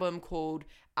an album called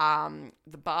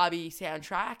the Barbie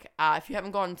soundtrack. If you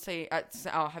haven't gone and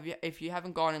if you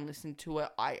haven't gone and listened to it,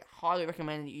 I highly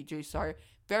recommend that you do so.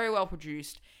 Very well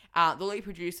produced. The lead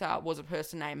producer was a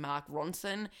person named Mark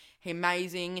Ronson. He's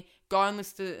amazing. Go and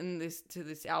listen to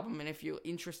this album, and if you're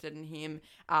interested in him,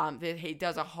 he's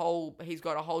got a whole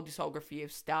discography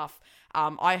of stuff.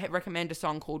 I recommend a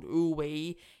song called Ooh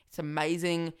Wee. It's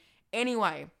amazing.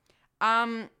 Anyway,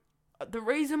 the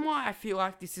reason why I feel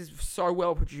like this is so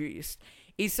well produced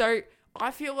is so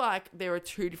I feel like there are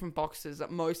two different boxes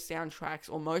that most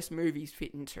soundtracks or most movies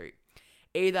fit into.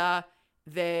 Either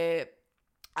they're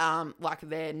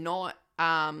either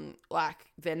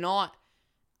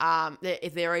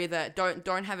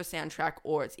don't have a soundtrack,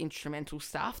 or it's instrumental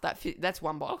stuff. That's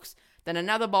one box. Then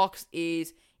another box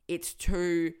is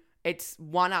it's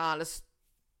one artist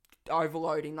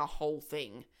overloading the whole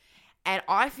thing. And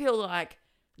I feel like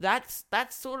that's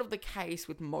sort of the case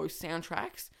with most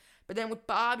soundtracks. But then with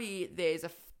Barbie, there's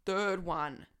a third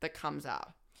one that comes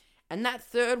up. And that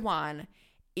third one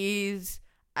is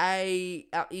there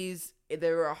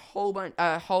are a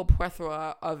whole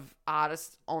plethora of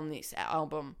artists on this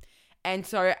album. And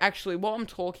so actually while I'm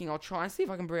talking, I'll try and see if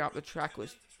I can bring up the track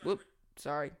list. Whoop,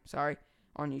 sorry,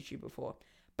 on YouTube before.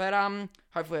 But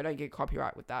hopefully I don't get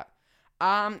copyright with that.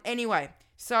 Anyway,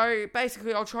 so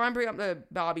basically I'll try and bring up the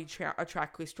Barbie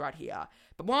track list right here.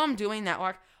 But while I'm doing that,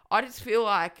 like, I just feel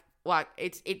like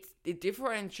it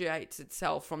differentiates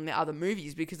itself from the other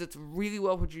movies because it's really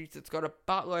well produced. It's got a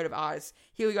buttload of artists.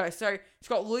 Here we go. So it's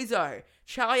got Lizzo,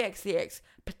 Charlie XCX,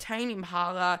 Patane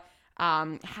Impala,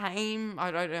 Haim, I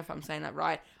don't know if I'm saying that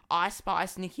right, Ice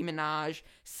Spice, Nicki Minaj,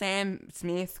 Sam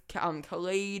Smith,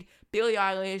 Khalid, Billie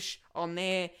Eilish on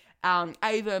there,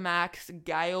 Ava Max,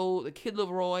 Gail, The Kid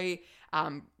Laroi,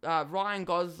 Ryan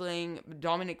Gosling,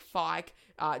 Dominic Fike,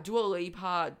 Dua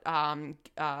Lipa,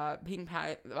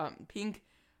 Pink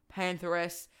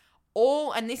Pantheress,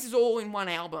 and this is all in one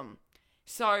album.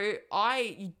 So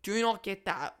I do not get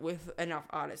that with enough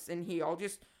artists. And here, I'll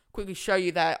just quickly show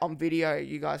you that on video.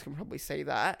 You guys can probably see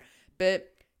that.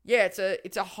 But yeah,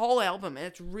 it's a whole album, and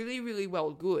it's really, really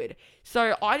well good.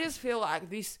 So I just feel like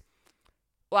this,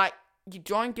 like, you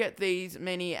don't get these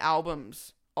many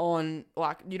albums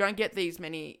you don't get these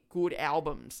many good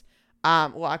albums,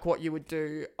 like what you would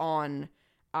do on,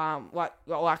 like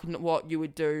what you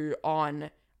would do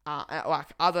on, like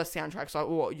other soundtracks, like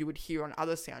what you would hear on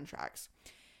other soundtracks.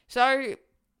 So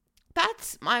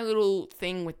that's my little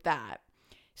thing with that.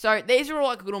 So these are all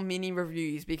like little mini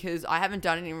reviews because I haven't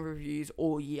done any reviews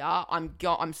all year.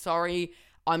 I'm sorry.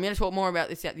 I'm going to talk more about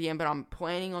this at the end, but I'm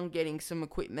planning on getting some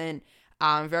equipment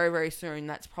very, very soon.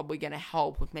 That's probably going to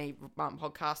help with me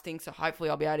podcasting. So hopefully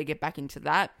I'll be able to get back into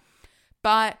that.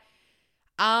 But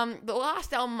the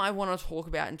last album I want to talk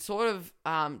about and sort of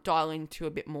dial into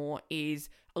a bit more is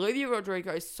Olivia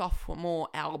Rodrigo's sophomore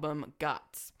album,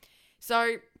 Guts.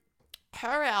 So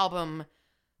her album,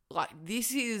 like,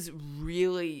 this is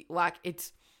really, like,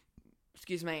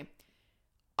 excuse me.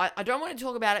 I don't want to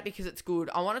talk about it because it's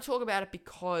good. I want to talk about it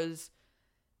because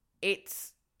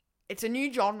it's a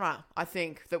new genre, I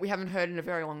think, that we haven't heard in a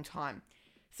very long time.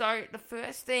 So the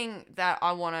first thing that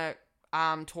I want to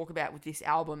talk about with this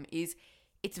album is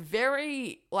it's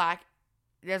very, like,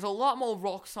 there's a lot more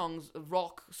rock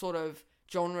sort of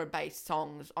genre-based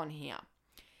songs on here.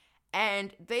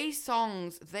 And these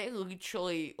songs, they're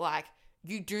literally, like,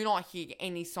 you do not hear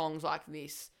any songs like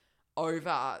this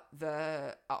over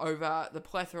the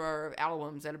plethora of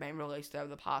albums that have been released over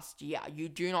the past year. You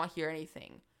do not hear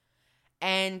anything.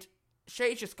 And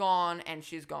she's just gone, and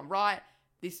she's gone, right,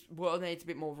 this world needs a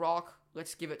bit more rock,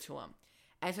 let's give it to them.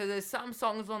 And so there's some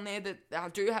songs on there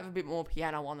that do have a bit more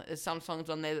piano on it. There's some songs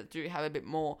on there that do have a bit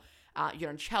more,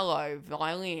 cello,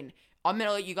 violin. I'm going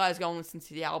to let you guys go and listen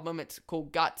to the album. It's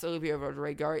called Guts, Olivia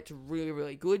Rodrigo. It's really,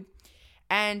 really good.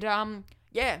 And,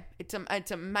 yeah, it's an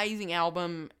amazing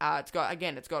album. It's got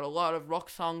a lot of rock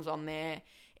songs on there.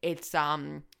 It's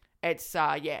really,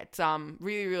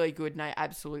 really good, and I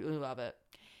absolutely love it.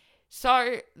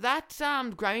 So that's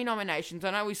Grammy nominations. I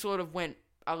know we sort of went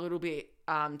a little bit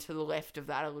to the left of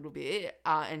that a little bit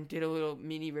and did a little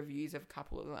mini reviews of a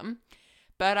couple of them.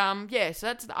 But so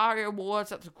that's the ARIA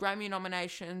Awards. That's the Grammy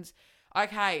nominations.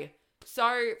 Okay,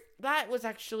 so that was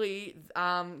actually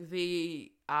the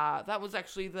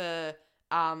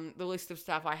list of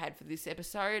stuff I had for this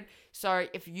episode. So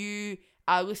if you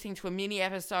are listening to a mini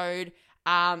episode,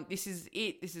 this is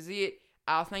it.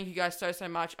 Thank you guys so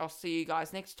much. I'll see you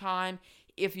guys next time.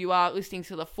 If you are listening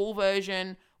to the full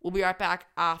version, we'll be right back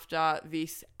after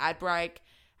this ad break.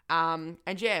 And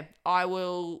yeah,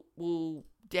 we'll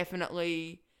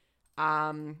definitely be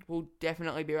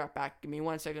right back. Give me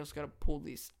 1 second. I'm just going to pull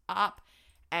this up.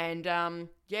 And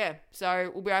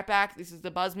so we'll be right back. This is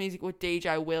the Buzz Music with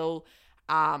DJ Will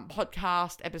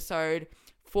podcast episode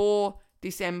for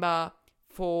December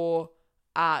for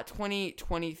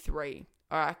 2023.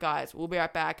 All right, guys, we'll be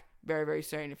right back very, very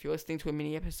soon. If you're listening to a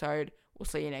mini episode, we'll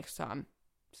see you next time.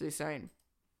 See you soon.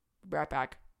 We'll be right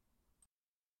back.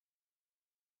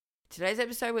 Today's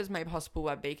episode was made possible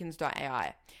by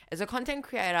Beacons.ai. As a content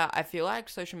creator, I feel like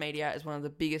social media is one of the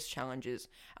biggest challenges,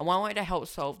 and one way to help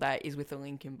solve that is with a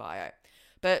link in bio.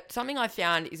 But something I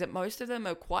found is that most of them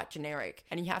are quite generic,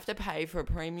 and you have to pay for a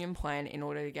premium plan in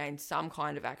order to gain some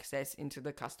kind of access into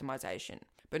the customization.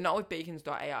 But not with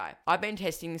Beacons.ai. I've been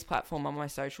testing this platform on my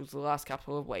socials the last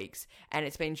couple of weeks, and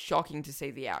it's been shocking to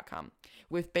see the outcome.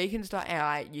 With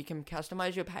Beacons.ai, you can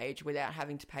customize your page without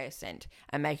having to pay a cent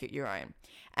and make it your own.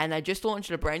 And they just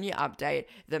launched a brand new update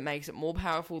that makes it more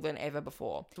powerful than ever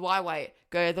before. So why wait?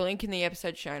 Go to the link in the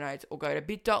episode show notes or go to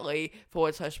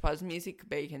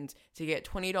bit.ly/BuzzMusicBeacons to get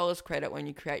 $20 credit when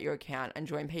you create your account and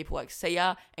join people like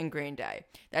Sia and Green Day.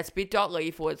 That's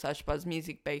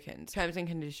bit.ly/BuzzMusicBeacons. Terms and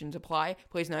conditions apply.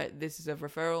 Please note this is a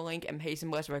referral link, and Peace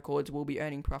and Bless Records will be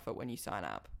earning profit when you sign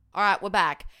up. All right, we're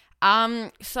back.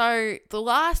 So the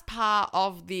last part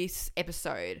of this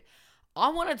episode, I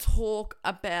want to talk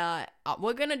about,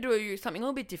 we're going to do something a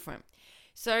little bit different.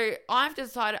 So I've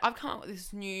come up with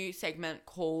this new segment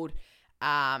called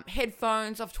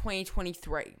Headphones of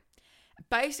 2023.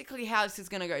 Basically how this is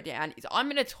going to go down is I'm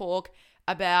going to talk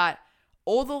about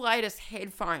all the latest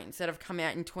headphones that have come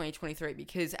out in 2023,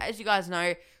 because as you guys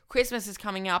know, Christmas is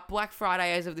coming up. Black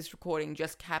Friday, as of this recording,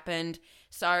 just happened.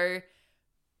 So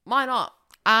why not?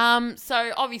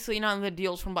 So obviously none of the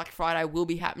deals from Black Friday will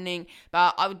be happening,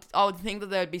 but I would think that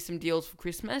there would be some deals for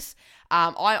Christmas.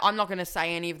 I'm not going to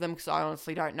say any of them because I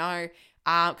honestly don't know.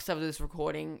 Because of this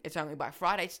recording, it's only Black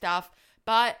Friday stuff.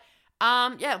 But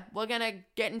yeah, we're going to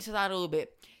get into that a little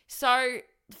bit. So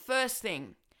first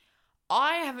thing,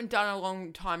 I haven't done a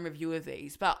long time review of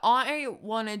these, but I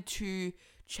wanted to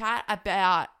chat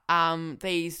about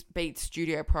these Beats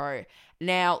Studio Pro.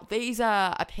 Now, these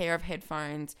are a pair of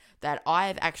headphones that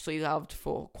I've actually loved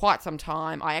for quite some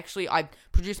time. I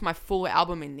produced my full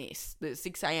album in this. The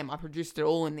 6am, I produced it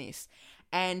all in this.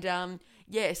 And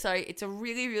yeah, so it's a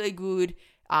really, really good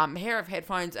pair of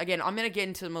headphones. Again, I'm going to get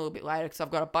into them a little bit later because I've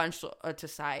got a bunch to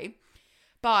say.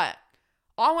 But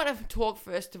I want to talk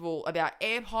first of all about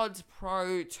AirPods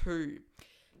Pro 2.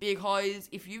 Because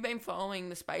if you've been following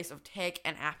the space of tech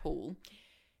and Apple,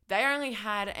 they only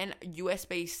had an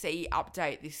USB-C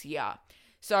update this year.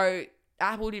 So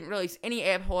Apple didn't release any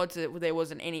AirPods. There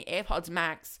wasn't any AirPods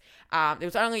Max. There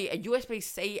was only a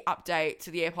USB-C update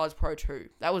to the AirPods Pro 2.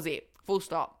 That was it. Full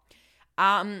stop.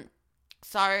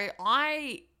 So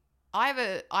I have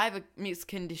a mixed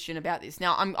condition about this.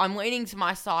 Now I'm leaning to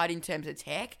my side in terms of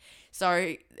tech.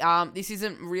 So this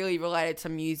isn't really related to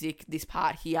music, this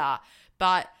part here.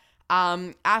 But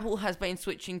Apple has been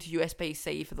switching to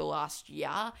USB-C for the last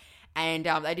year, and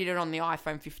they did it on the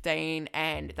iPhone 15,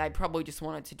 and they probably just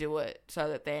wanted to do it so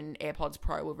that then AirPods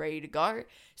Pro were ready to go.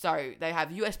 So they have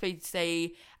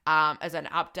USB-C as an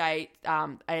update,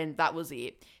 and that was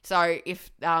it. So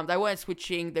if they weren't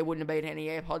switching, there wouldn't have been any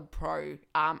AirPod Pro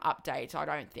updates, I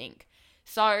don't think.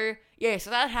 So, yeah,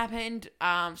 so that happened.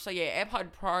 So, yeah,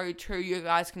 AirPod Pro 2, you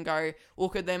guys can go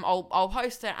look at them. I'll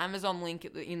post an Amazon link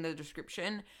in the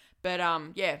description. But,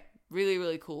 yeah, really,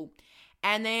 really cool.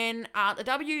 And then the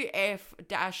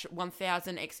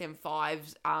WF-1000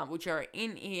 XM5s, which are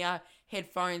in-ear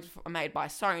headphones made by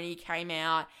Sony, came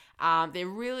out. They're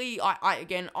really,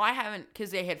 I haven't, because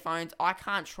they're headphones, I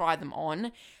can't try them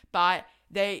on. But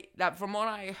from what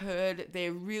I heard,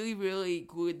 they're really, really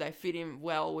good. They fit in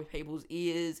well with people's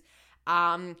ears.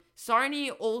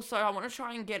 Sony also, I want to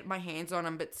try and get my hands on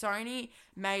them, but Sony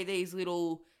made these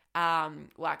little,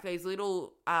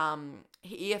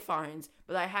 earphones,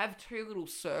 but they have two little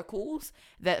circles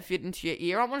that fit into your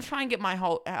ear. I want to try and get my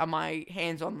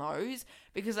hands on those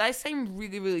because they seem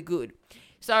really, really good.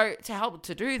 So to help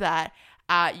to do that,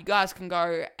 you guys can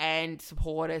go and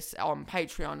support us on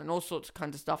Patreon and all sorts of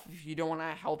kinds of stuff if you don't want to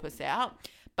help us out.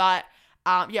 But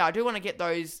yeah, I do want to get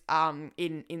those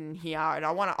in here, and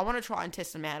I want to try and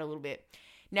test them out a little bit.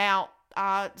 Now,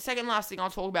 second last thing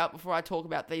I'll talk about before I talk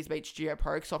about these Beats Studio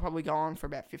Pro, because I'll probably go on for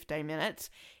about 15 minutes,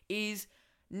 is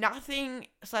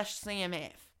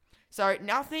Nothing/CMF. So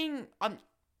Nothing, I've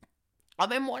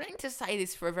been wanting to say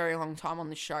this for a very long time on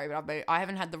the show, but I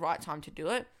haven't had the right time to do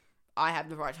it. I have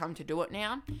the right time to do it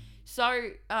now.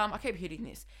 So, I keep hitting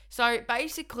this. So,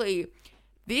 basically,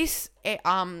 this,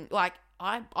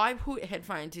 I put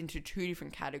headphones into two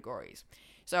different categories.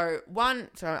 So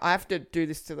I have to do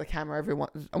this to the camera every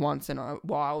once in a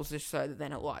while just so that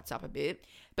then it lights up a bit.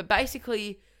 But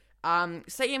basically,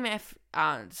 CMF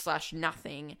 /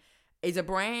 Nothing is a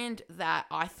brand that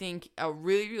I think are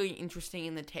really, really interesting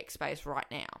in the tech space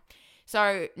right now.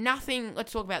 So Nothing,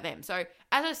 let's talk about them. So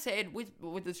as I said,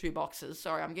 with the two boxes,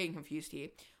 sorry, I'm getting confused here.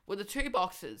 With the two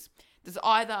boxes, there's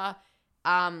either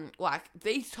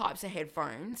these types of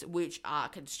headphones, which are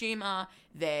consumer,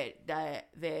 they're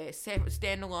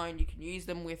standalone. You can use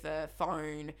them with a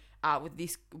phone, with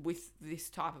this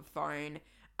type of phone.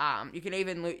 You can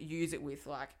even use it with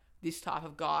like this type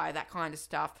of guy, that kind of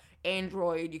stuff.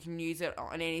 Android, you can use it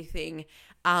on anything.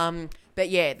 But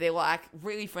yeah, they're like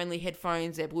really friendly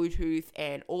headphones. They're Bluetooth,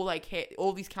 and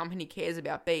all this company cares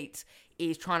about Beats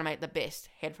is trying to make the best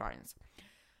headphones.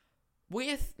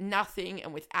 With Nothing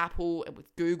and with Apple and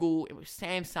with Google and with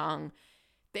Samsung,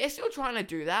 they're still trying to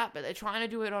do that, but they're trying to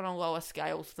do it on a lower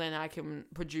scale so then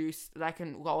they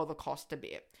can lower the cost a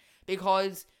bit.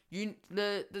 Because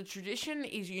the tradition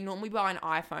is you normally buy an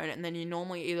iPhone and then you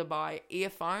normally either buy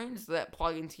earphones that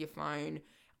plug into your phone,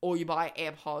 or you buy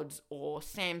AirPods or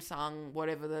Samsung,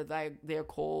 whatever they're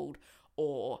called,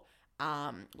 or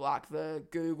like the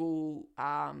Google,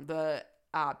 the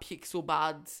Pixel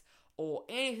Buds, or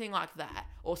anything like that,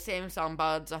 or Samsung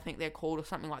Buds, I think they're called, or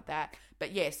something like that.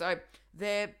 But yeah, so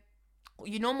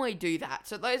you normally do that.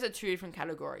 So those are two different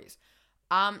categories.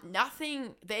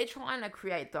 Nothing, they're trying to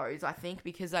create those, I think,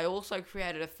 because they also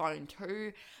created a phone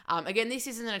too. Again, this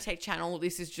isn't a tech channel.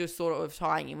 This is just sort of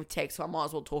tying in with tech, so I might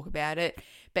as well talk about it.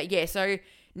 But yeah, so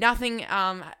Nothing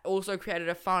also created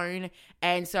a phone,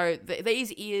 and so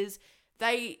these ears,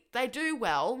 they do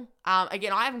well.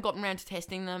 Again, I haven't gotten around to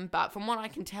testing them, but from what I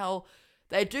can tell,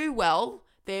 they do well.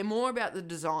 They're more about the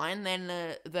design than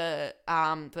the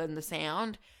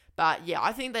sound. But yeah,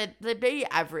 I think they'd be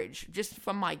average. Just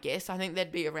from my guess, I think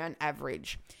they'd be around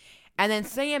average. And then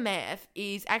CMF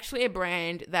is actually a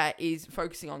brand that is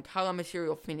focusing on color,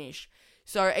 material, finish.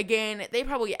 So again, they're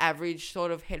probably average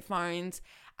sort of headphones.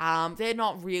 They're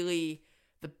not really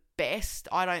the best,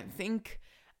 I don't think.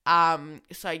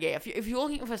 So yeah, if you're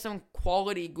looking for some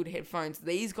quality good headphones,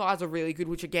 these guys are really good,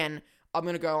 which again, I'm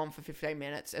going to go on for 15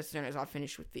 minutes as soon as I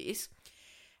finish with this.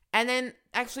 And then,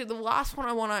 actually, the last one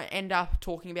I want to end up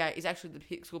talking about is actually the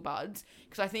Pixel Buds,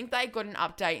 because I think they got an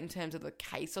update in terms of the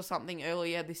case or something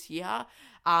earlier this year.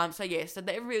 So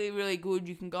they're really, really good.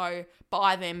 You can go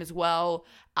buy them as well.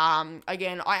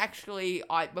 Again,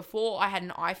 before I had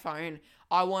an iPhone,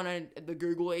 I wanted the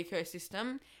Google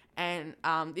ecosystem, and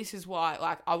this is why,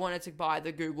 like, I wanted to buy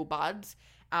the Google Buds,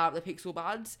 the Pixel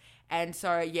Buds, and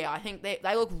so, yeah, I think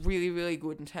they look really, really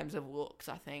good in terms of looks,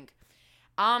 I think.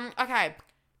 Okay.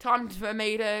 Time for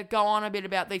me to go on a bit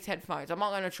about these headphones. I'm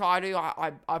not going to try to.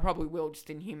 I probably will, just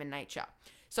in human nature.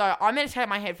 So I'm going to take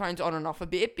my headphones on and off a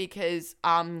bit, because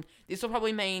this will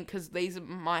probably mean, because these are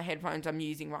my headphones I'm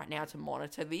using right now to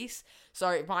monitor this. So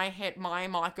if my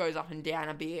mic goes up and down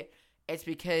a bit, it's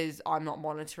because I'm not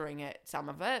monitoring it, some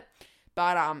of it.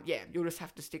 But yeah, you'll just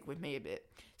have to stick with me a bit.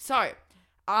 So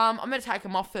I'm going to take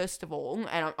them off first of all,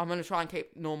 and I'm going to try and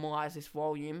normalize this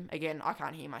volume. Again, I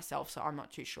can't hear myself, so I'm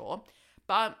not too sure.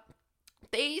 But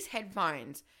these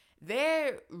headphones,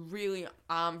 they're really,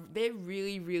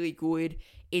 really good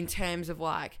in terms of,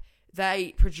 like,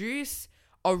 they produce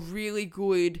a really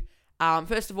good,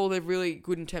 first of all, they're really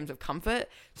good in terms of comfort.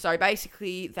 So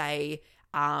basically they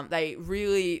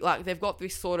really, like, they've got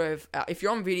this sort of, if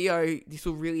you're on video, this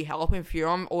will really help. If you're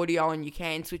on audio and you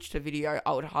can switch to video,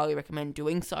 I would highly recommend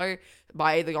doing so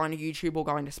by either going to YouTube or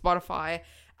going to Spotify.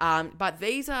 But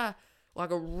these are like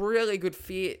a really good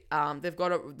fit. They've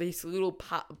got this little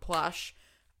plush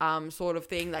sort of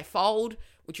thing. They fold,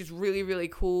 which is really, really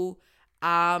cool.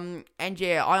 And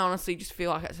yeah, I honestly just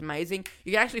feel like it's amazing.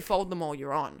 You can actually fold them while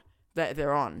you're on.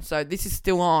 They're on. So this is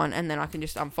still on, and then I can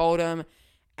just unfold them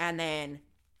and then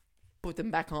put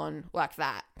them back on like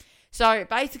that. So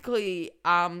basically,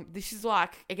 this is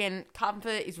like, again,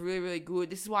 comfort is really, really good.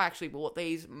 This is why I actually bought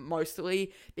these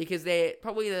mostly, because they're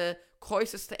probably the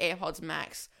closest to AirPods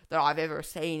Max that I've ever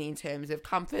seen in terms of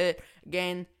comfort.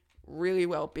 Again, really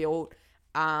well built.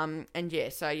 And yeah,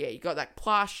 so yeah, you got that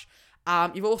plush.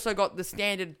 You've also got the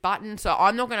standard button. So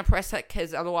I'm not going to press it,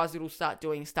 because otherwise it'll start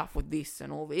doing stuff with this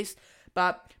and all this.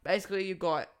 But basically, you've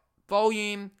got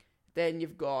volume. Then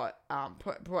you've got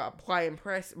play and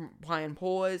press, play and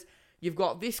pause. You've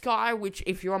got this guy, which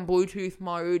if you're on Bluetooth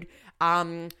mode,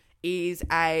 you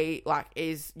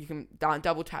can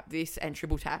double tap this and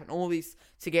triple tap and all this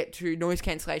to get to noise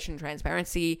cancellation,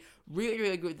 transparency. Really,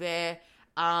 really good there.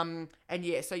 And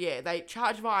yeah, so yeah, they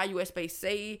charge via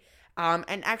USB-C.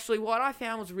 And actually what I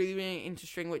found was really, really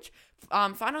interesting, which,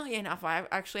 funnily enough, I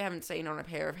actually haven't seen on a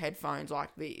pair of headphones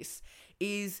like this,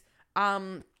 is,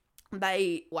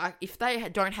 they, like, if they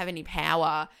don't have any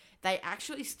power, they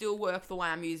actually still work the way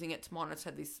I'm using it to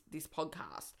monitor this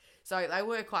podcast. So they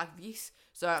work like this.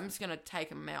 So I'm just going to take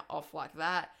them off like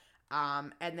that.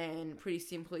 And then pretty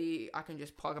simply, I can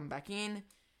just plug them back in,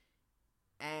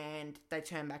 and they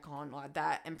turn back on like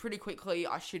that. And pretty quickly,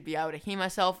 I should be able to hear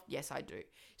myself. Yes, I do.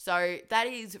 So that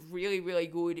is really, really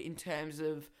good in terms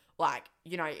of, like,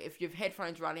 you know, if your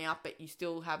headphones running up, but you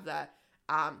still have that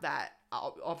that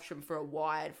option for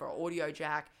an audio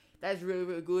jack. That's really,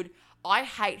 really good. I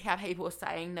hate how people are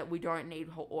saying that we don't need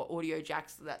audio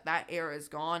jacks, that era is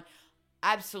gone.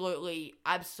 Absolutely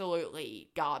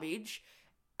garbage.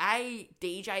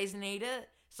 DJs need it.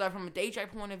 So from a DJ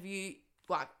point of view,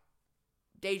 like,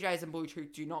 DJs and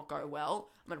Bluetooth do not go well.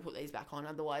 I'm going to put these back on,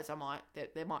 otherwise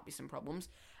there might be some problems.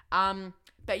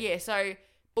 But yeah, so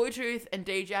Bluetooth and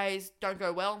DJs don't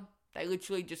go well. They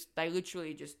literally just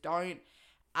don't.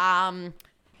 And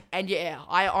yeah,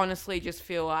 I honestly just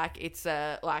feel like it's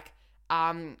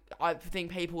I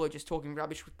think people are just talking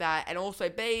rubbish with that. And also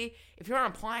B, if you're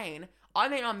on a plane,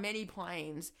 I've been on many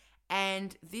planes,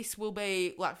 and this will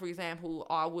be, like, for example,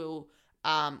 I will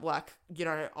be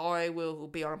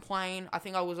on a plane. I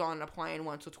think I was on a plane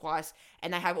once or twice,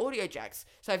 and they have audio jacks.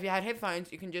 So if you had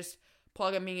headphones, you can just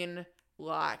plug them in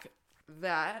like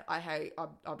that. I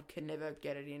can never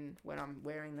get it in when I'm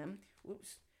wearing them.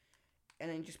 Whoops. And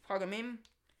then just plug them in,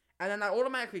 and then they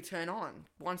automatically turn on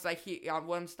once they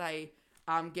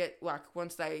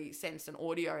once they sense an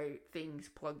audio thing's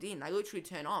plugged in. They literally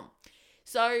turn on.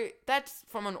 So that's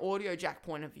from an audio jack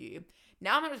point of view.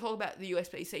 Now I'm going to talk about the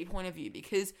USB-C point of view,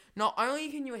 because not only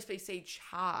can USB-C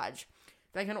charge,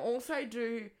 they can also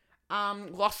do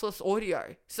lossless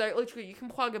audio. So literally you can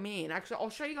plug them in. Actually,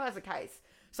 I'll show you guys a case.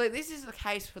 So this is the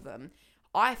case for them.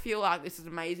 I feel like this is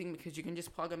amazing because you can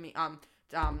just plug them in.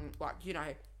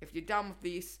 If you're done with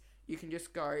this, you can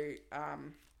just go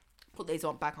put these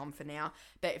back on for now.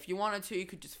 But if you wanted to, you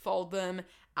could just fold them,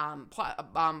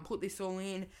 put this all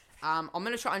in. I'm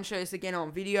going to try and show this again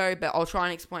on video, but I'll try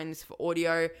and explain this for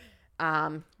audio.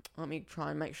 Let me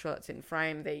try and make sure it's in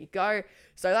frame. There you go.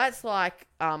 So that's like,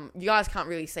 you guys can't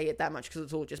really see it that much because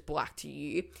it's all just black to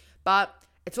you. But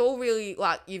it's all really,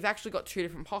 like, you've actually got two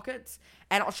different pockets.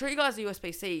 And I'll show you guys the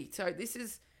USB-C. So this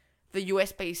is the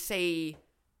USB-C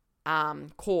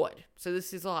cord. So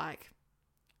this is like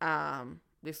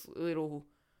this little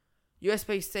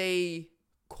USB-C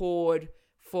cord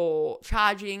for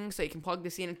charging, so you can plug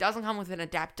this in. It doesn't come with an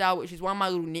adapter, which is one of my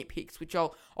little nitpicks, which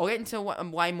I'll get into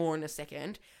way more in a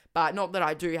second. But not that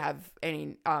I do have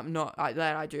any,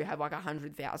 that I do have like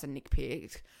 100,000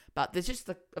 nitpicks, but there's just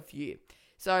a few.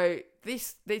 So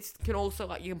this can also,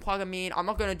 like, you can plug them in. I'm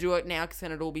not going to do it now because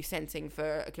then it'll be sensing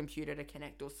for a computer to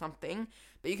connect or something.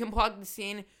 But you can plug this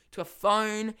in to a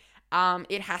phone.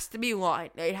 It has to be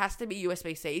it has to be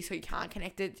USB-C, so you can't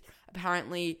connect it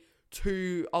apparently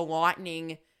to a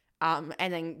lightning and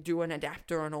then do an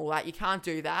adapter and all that. You can't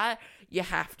do that. You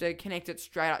have to connect it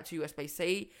straight up to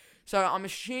USB-C. So I'm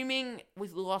assuming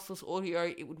with lossless audio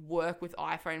it would work with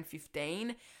iPhone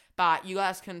 15, but you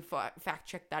guys can fact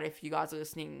check that if you guys are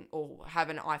listening or have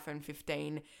an iPhone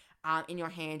 15 in your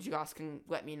hands. You guys can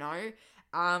let me know.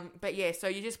 But yeah, so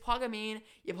you just plug them in.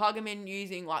 You plug them in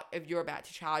using, like, if you're about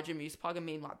to charge them, you just plug them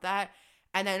in like that.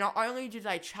 And then not only do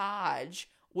they charge,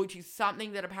 which is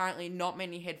something that apparently not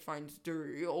many headphones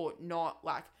do, or not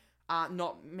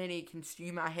many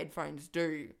consumer headphones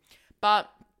do, but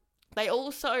they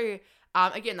also,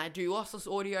 again, they do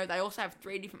lossless audio. They also have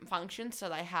 3 different functions. So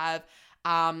they have,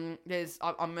 hang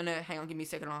on, give me a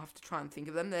second, I'll have to try and think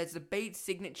of them. There's the beat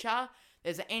signature,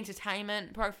 there's the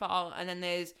entertainment profile, and then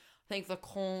there's, I think, the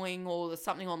calling, or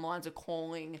something on lines of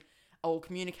calling, or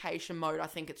communication mode, I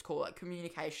think it's called, like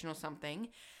communication or something.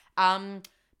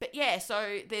 But yeah,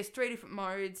 so there's 3 different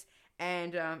modes,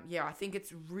 and I think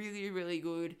it's really, really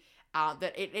good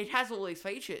that it has all these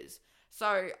features.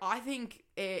 So I think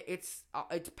it's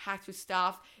packed with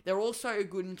stuff. They're also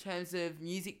good in terms of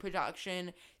music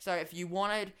production. So if you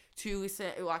wanted to listen,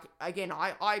 like, again,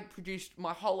 I produced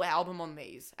my whole album on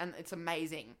these, and it's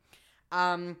amazing.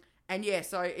 And yeah,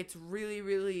 so it's really,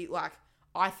 really, like,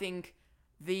 I think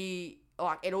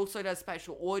it also does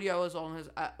spatial audio as long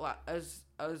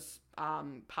as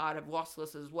part of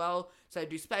lossless as well. So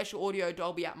do spatial audio,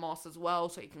 Dolby Atmos as well,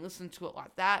 so you can listen to it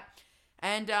like that.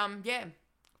 And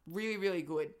really, really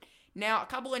good. Now, a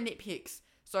couple of nitpicks.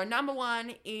 So number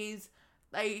one is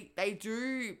they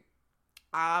do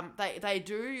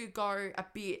go a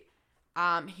bit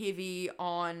heavy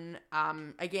on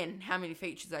again how many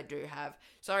features they do have.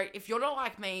 So if you're not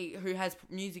like me, who has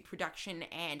music production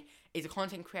and is a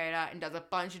content creator and does a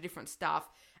bunch of different stuff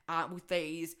with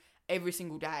these every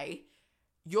single day,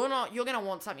 you're gonna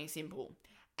want something simple.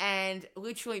 And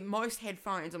literally most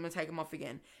headphones, I'm gonna take them off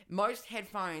again. Most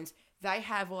headphones, they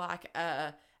have they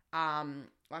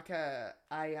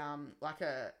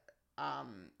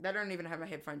don't even have a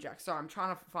headphone jack. So I'm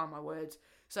trying to find my words.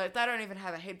 So they don't even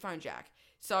have a headphone jack.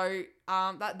 So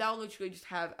they'll literally just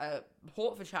have a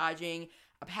port for charging,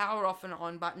 a power off and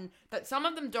on button, but some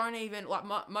of them don't even, like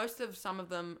some of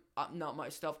them, let me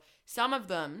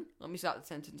start the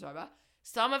sentence over.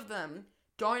 Some of them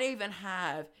don't even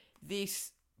have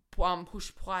this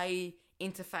push play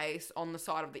interface on the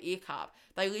side of the ear cup.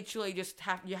 They literally just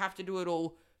you have to do it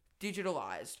all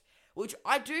digitalized, which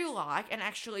I do like. And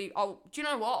actually, do you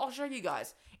know what? I'll show you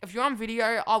guys. If you're on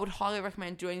video, I would highly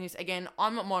recommend doing this. Again,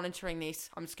 I'm not monitoring this.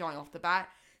 I'm just going off the bat.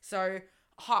 So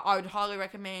I would highly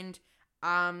recommend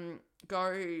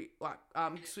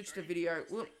switch to video.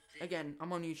 Look, again,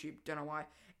 I'm on YouTube. Don't know why.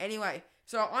 Anyway,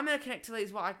 so I'm going to connect to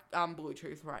these via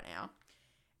Bluetooth right now.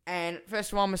 And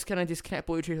first of all, I'm just going to disconnect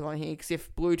Bluetooth on here, because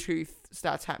if Bluetooth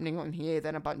starts happening on here,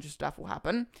 then a bunch of stuff will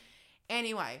happen.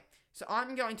 Anyway, so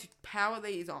I'm going to power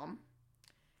these on.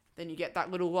 Then you get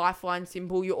that little lifeline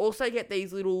symbol. You also get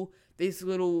these little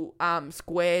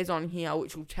squares on here,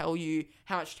 which will tell you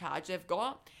how much charge they've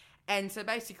got. And so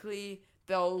basically,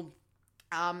 they'll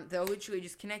literally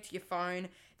just connect to your phone.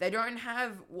 They don't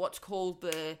have what's called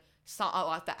the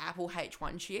Apple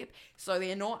H1 chip, so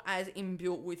they're not as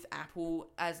inbuilt with Apple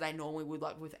as they normally would,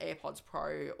 like with AirPods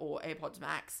Pro or AirPods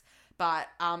Max. But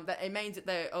it means that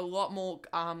they're a lot more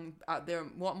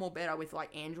better with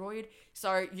like Android.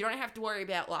 So you don't have to worry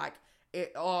about like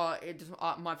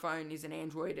my phone is an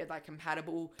Android, are they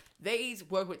compatible? These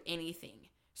work with anything.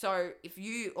 So if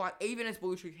you like, even as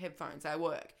Bluetooth headphones, they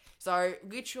work. So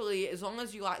literally, as long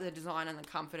as you like the design and the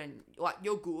comfort, and like,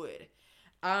 you're good.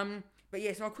 But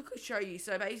yeah, so I'll quickly show you.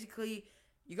 So basically,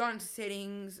 you go into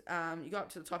settings, you go up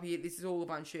to the top here. This is all a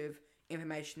bunch of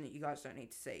information that you guys don't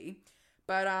need to see.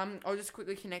 But I'll just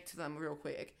quickly connect to them real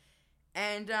quick.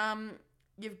 And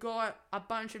you've got a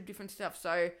bunch of different stuff.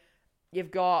 So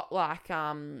you've got like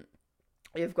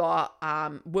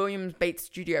Williams Beats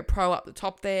Studio Pro up the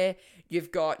top there.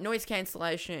 You've got noise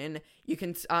cancellation. You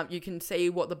can see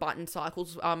what the button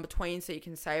cycles between. So you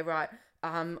can say, right,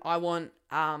 I want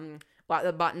like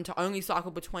the button to only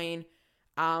cycle between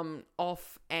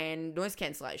off and noise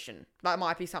cancellation. That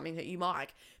might be something that you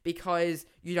like, because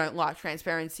you don't like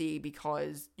transparency,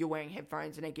 because you're wearing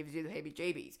headphones and it gives you the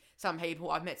heebie-jeebies.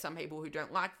 I've met some people who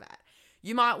don't like that.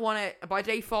 You might want it, by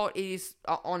default, it is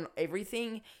on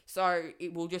everything, so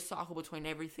it will just cycle between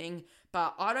everything.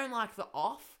 But I don't like the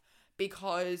off,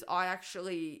 because I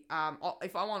actually,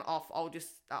 if I want off, I'll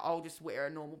just wear a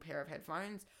normal pair of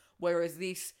headphones. Whereas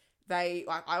this, I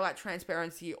like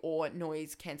transparency or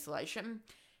noise cancellation.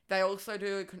 They also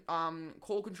do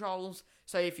call controls.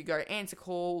 So if you go answer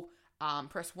call,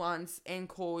 press once, end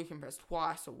call, you can press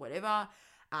twice or whatever.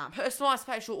 Personalized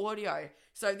spatial audio.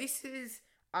 So this is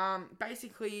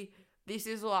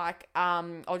like,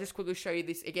 I'll just quickly show you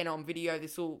this again on video.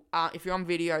 If you're on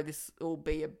video, this will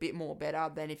be a bit more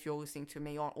better than if you're listening to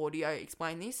me on audio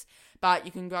explain this. But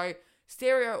you can go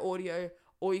stereo audio,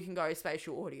 or you can go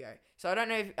spatial audio. So I don't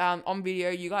know if on video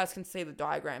you guys can see the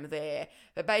diagram there,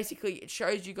 but basically it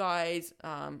shows you guys,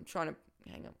 hang on,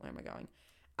 where am I going?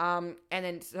 And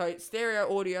then, so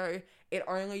stereo audio, it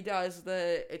only does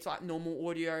it's like normal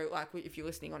audio, like if you're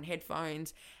listening on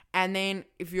headphones. And then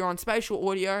if you're on spatial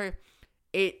audio,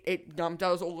 it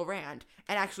does all around.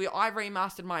 And actually, I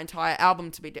remastered my entire album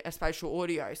to be a spatial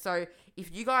audio. So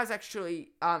if you guys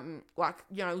actually,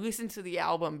 listen to the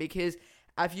album, because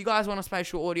if you guys want a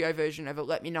spatial audio version of it,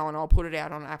 let me know and I'll put it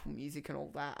out on Apple Music and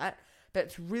all that. But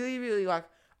it's really, really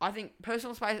I think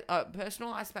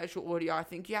personalized spatial audio, I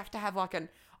think you have to have like an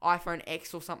iPhone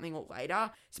X or something or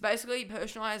later. So basically,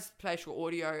 personalized spatial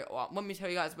audio, let me tell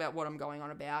you guys about what I'm going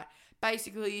on about.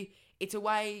 Basically, it's a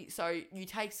way, so you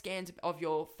take scans of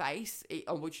your face,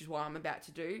 which is what I'm about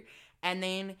to do, and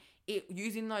then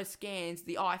using those scans,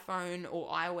 the iPhone or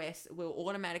iOS will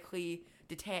automatically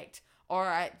detect, all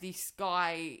right, this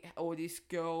guy or this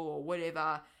girl or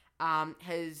whatever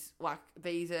has, like,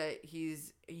 these are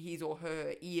his or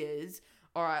her ears.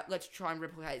 All right, let's try and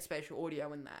replicate spatial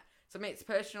audio in that. So it's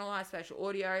personalized spatial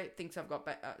audio. Thinks I've got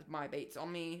my beats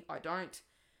on me. I don't.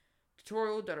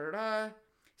 Tutorial,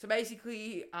 So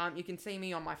basically, you can see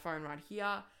me on my phone right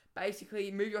here.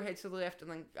 Basically, move your head to the left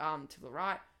and then to the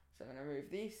right. So I'm going to move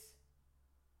this.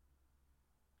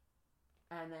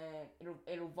 And then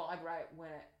it'll vibrate when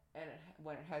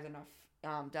it has enough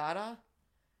data.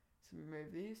 So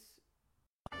move this.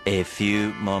 A few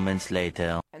moments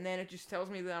later. And then it just tells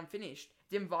me that I'm finished.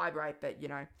 It didn't vibrate, but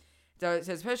So it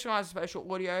says personalized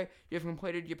spatial audio. You've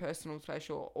completed your personal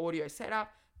spatial audio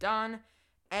setup. Done.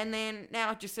 And then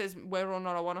now it just says whether or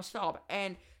not I want to stop.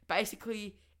 And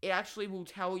basically, it actually will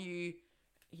tell you.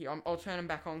 Here, I'll turn them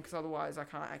back on because otherwise I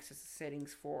can't access the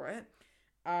settings for it.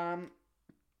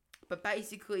 But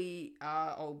basically,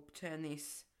 I'll turn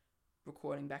this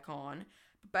recording back on.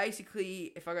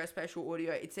 Basically, if I go to spatial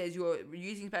audio, it says you're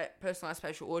using personalized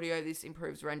spatial audio. This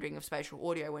improves rendering of spatial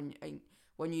audio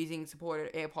when using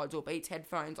supported AirPods or Beats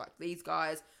headphones like these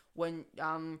guys when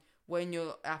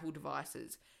your Apple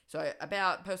devices. So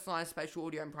about personalized spatial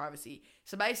audio and privacy.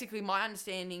 So basically, my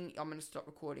understanding, I'm going to stop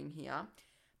recording here.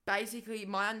 Basically,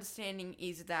 my understanding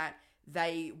is that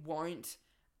they won't.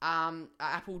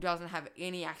 Apple doesn't have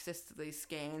any access to these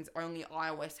scans. Only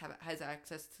iOS has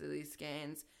access to these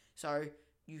scans. So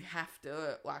you have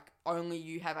to, only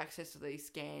you have access to these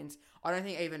scans. I don't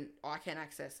think even I can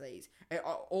access these.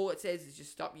 All it says is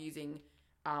just stop using,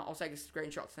 I'll take a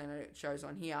screenshot so it shows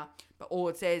on here, but all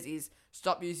it says is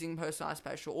stop using personalized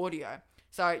spatial audio.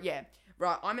 So, yeah,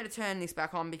 right, I'm going to turn this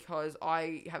back on because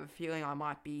I have a feeling I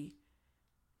might be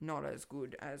not as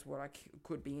good as what I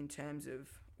could be in terms of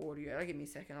audio. Give me a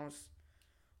second, I'll just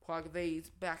plug these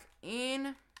back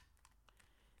in,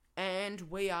 and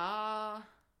we are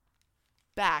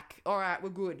back. Alright, we're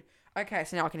good. Okay,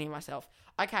 so now I can hear myself.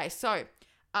 Okay, so,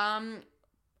 alright,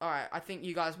 I think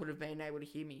you guys would have been able to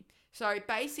hear me. So,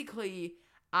 basically,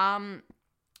 I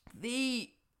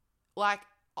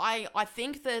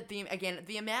think that,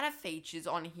 the amount of features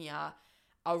on here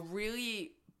are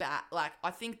really bad.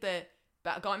 I think that,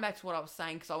 going back to what I was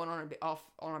saying, because I went on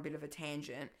a bit of a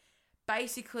tangent,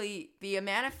 basically, the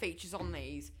amount of features on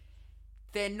these,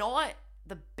 they're not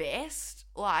the best.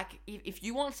 If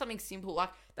you want something simple,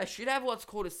 they should have what's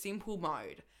called a simple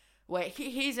mode, where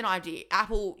here's an idea.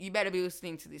 Apple, you better be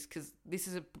listening to this because this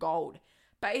is a gold.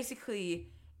 Basically,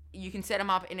 you can set them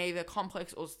up in either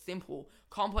complex or simple.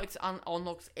 Complex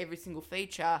unlocks every single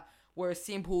feature, whereas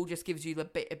simple just gives you the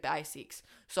basics.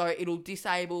 So it'll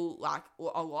disable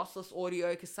a lossless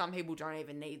audio because some people don't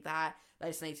even need that. They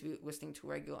just need to be listening to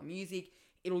regular music.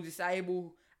 It'll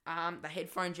disable the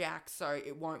headphone jack, so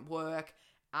it won't work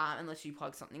unless you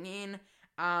plug something in.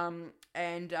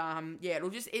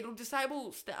 It'll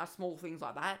disable small things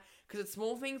like that, because it's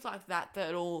small things like that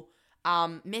that'll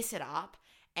mess it up.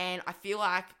 And I feel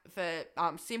like for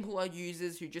simpler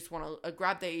users who just want to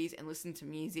grab these and listen to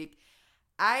music,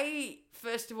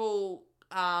 first of all,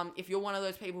 if you're one of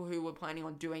those people who were planning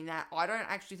on doing that, I don't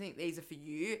actually think these are for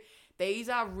you. These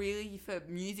are really for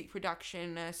music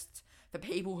productionists, for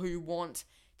people who want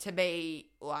to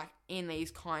be in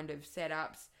these kind of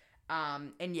setups.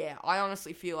 And yeah, I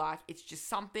honestly feel like it's just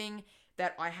something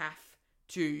that I have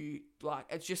to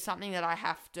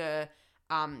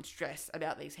stress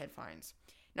about these headphones.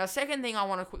 Now, second thing I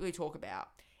want to quickly talk about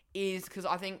is, because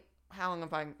I think, how long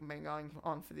have I been going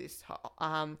on for this?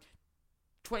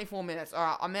 24 minutes. All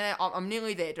right, I'm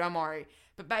nearly there. Don't worry.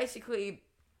 But basically,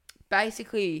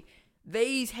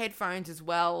 these headphones as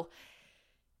well,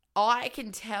 I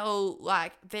can tell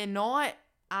they're not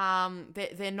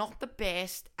the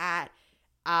best at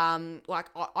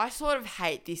I sort of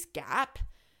hate this gap.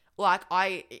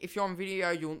 If you're on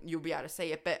video, you'll be able to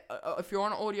see it, but if you're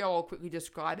on audio, I'll quickly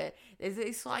describe it. There's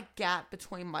this gap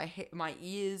between my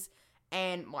ears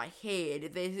and my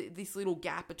head. There's this little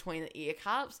gap between the ear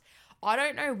cups. I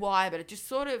don't know why, but it just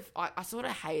sort of, I sort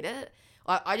of hate it.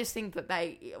 I just think that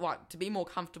they, to be more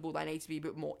comfortable, they need to be a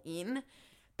bit more in.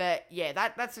 But yeah,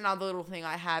 that's another little thing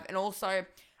I have. And also,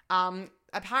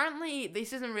 apparently,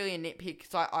 this isn't really a nitpick,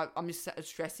 so I'm just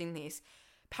stressing this.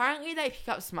 Apparently, they pick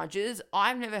up smudges.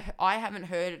 I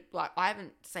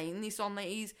haven't seen this on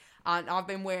these. I've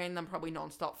been wearing them probably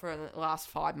non-stop for the last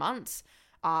 5 months.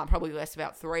 Probably less,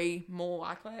 about 3, more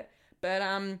likely. But,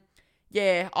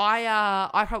 yeah,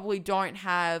 I probably don't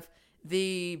have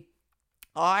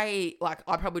I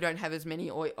probably don't have as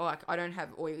many I don't have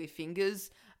oily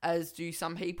fingers as do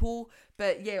some people.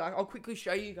 But yeah, I'll quickly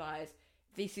show you guys.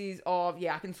 This is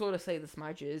I can sort of see the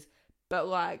smudges,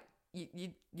 but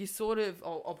you sort of,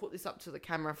 I'll put this up to the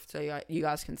camera so you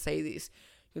guys can see this.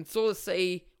 You can sort of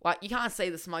see, you can't see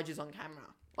the smudges on camera.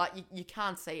 You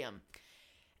can't see them.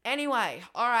 Anyway,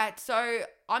 alright, so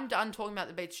I'm done talking about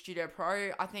the Beats Studio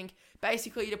Pro. I think,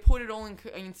 basically, to put it all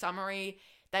in summary,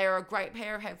 they are a great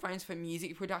pair of headphones for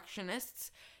music productionists.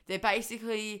 They're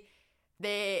basically,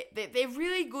 they're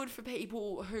really good for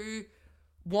people who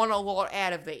want a lot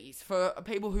out of these, for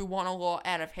people who want a lot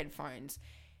out of headphones.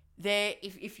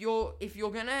 If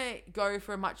you're gonna go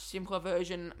for a much simpler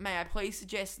version, may I please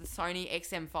suggest the Sony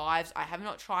XM5s? I have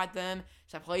not tried them,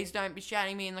 so please don't be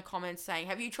shouting me in the comments saying,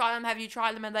 have you tried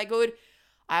them? Are they good?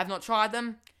 I have not tried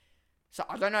them, so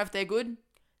I don't know if they're good.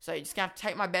 So you're just gonna have to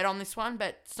take my bet on this one.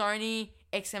 But Sony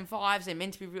XM5s, they're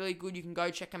meant to be really good. You can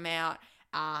go check them out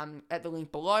at the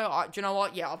link below. Do you know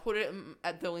what? Yeah, I'll put it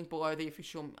at the link below the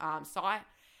official site.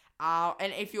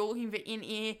 And if you're looking for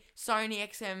in-ear Sony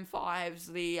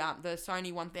XM5s, the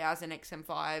Sony 1000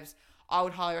 XM5s, I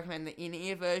would highly recommend the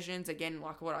in-ear versions, again,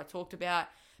 like what I talked about.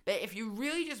 But if you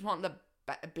really just want the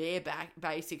bare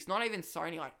basics, not even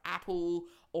Sony, like Apple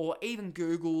or even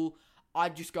Google,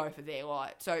 I'd just go for their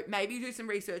light. So maybe do some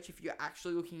research if you're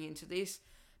actually looking into this.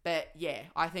 But yeah,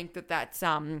 I think that's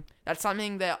something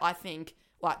that I think,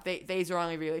 like, these are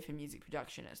only really for music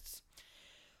productionists.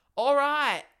 All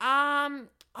right, I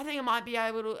think it might be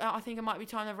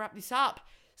time to wrap this up.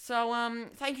 So,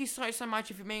 thank you so much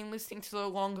if you've been listening to the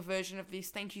longer version of this.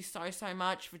 Thank you so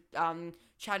much for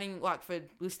for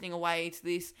listening away to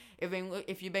this.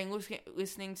 If you've been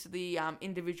listening to the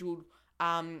individual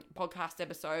podcast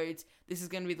episodes, this is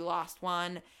going to be the last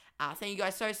one. Thank you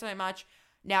guys so much.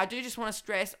 Now, I do just want to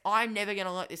stress, I'm never going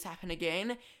to let this happen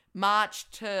again. March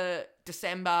to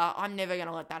December, I'm never going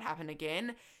to let that happen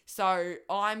again. So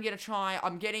I'm going to try,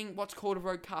 I'm getting what's called a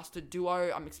Rodecaster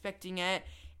Duo. I'm expecting it.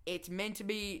 It's meant to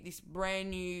be this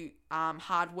brand new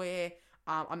hardware.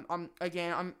 I'm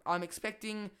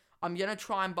expecting, I'm going to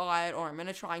try and buy it, or I'm going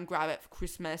to try and grab it for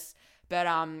Christmas. But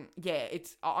I'm going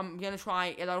to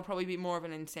try, that'll probably be more of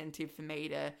an incentive for me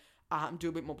to do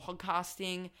a bit more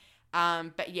podcasting.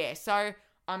 But yeah, so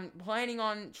I'm planning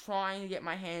on trying to get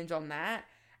my hands on that.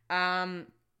 I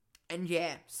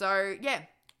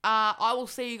will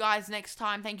see you guys next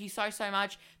time. Thank you so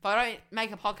much. If I don't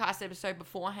make a podcast episode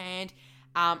beforehand,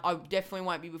 I definitely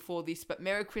won't be before this, but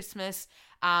Merry Christmas,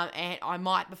 and I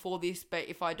might before this, but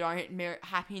if I don't,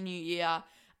 Happy New Year.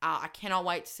 I cannot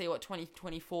wait to see what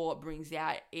 2024 brings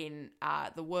out in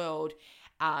the world.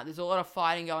 There's a lot of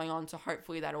fighting going on, so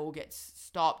hopefully that all gets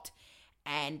stopped.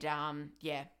 And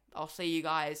I'll see you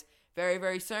guys very,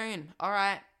 very soon. All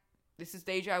right, this is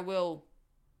DJ Will.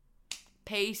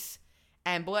 Peace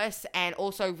and bless. And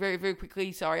also, very, very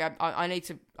quickly, sorry, I need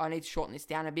to shorten this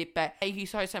down a bit, but thank you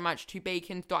so much to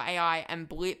Beacons.ai and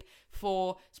Blip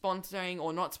for sponsoring,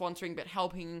 or not sponsoring, but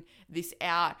helping this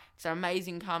out. It's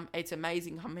amazing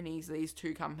companies, these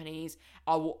two companies.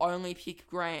 I will only pick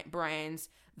brands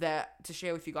to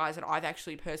share with you guys that I've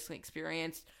actually personally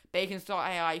experienced.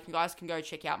 Beacons.ai, you guys can go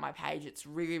check out my page. It's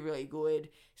really, really good.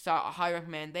 So I highly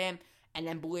recommend them. And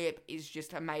then Blip is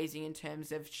just amazing in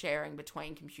terms of sharing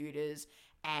between computers.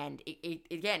 And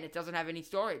it doesn't have any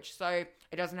storage. So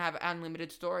it doesn't have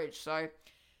unlimited storage. So,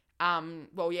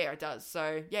 it does.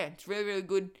 So yeah, it's really, really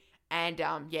good. And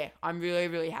I'm really,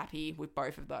 really happy with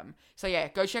both of them. So yeah,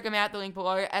 go check them out, the link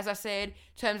below. As I said,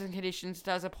 terms and conditions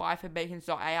does apply for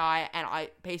Beacons.ai, and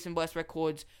Peace and Bless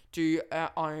Records do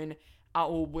own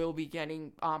or will be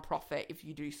getting profit if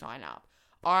you do sign up.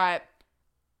 All right,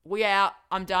 we out.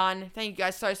 I'm done. Thank you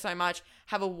guys so much.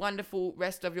 Have a wonderful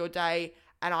rest of your day,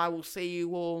 and I will see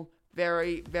you all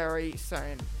very, very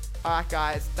soon. All right,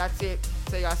 guys, that's it.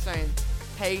 See you guys soon.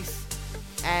 Peace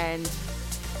and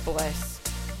bless.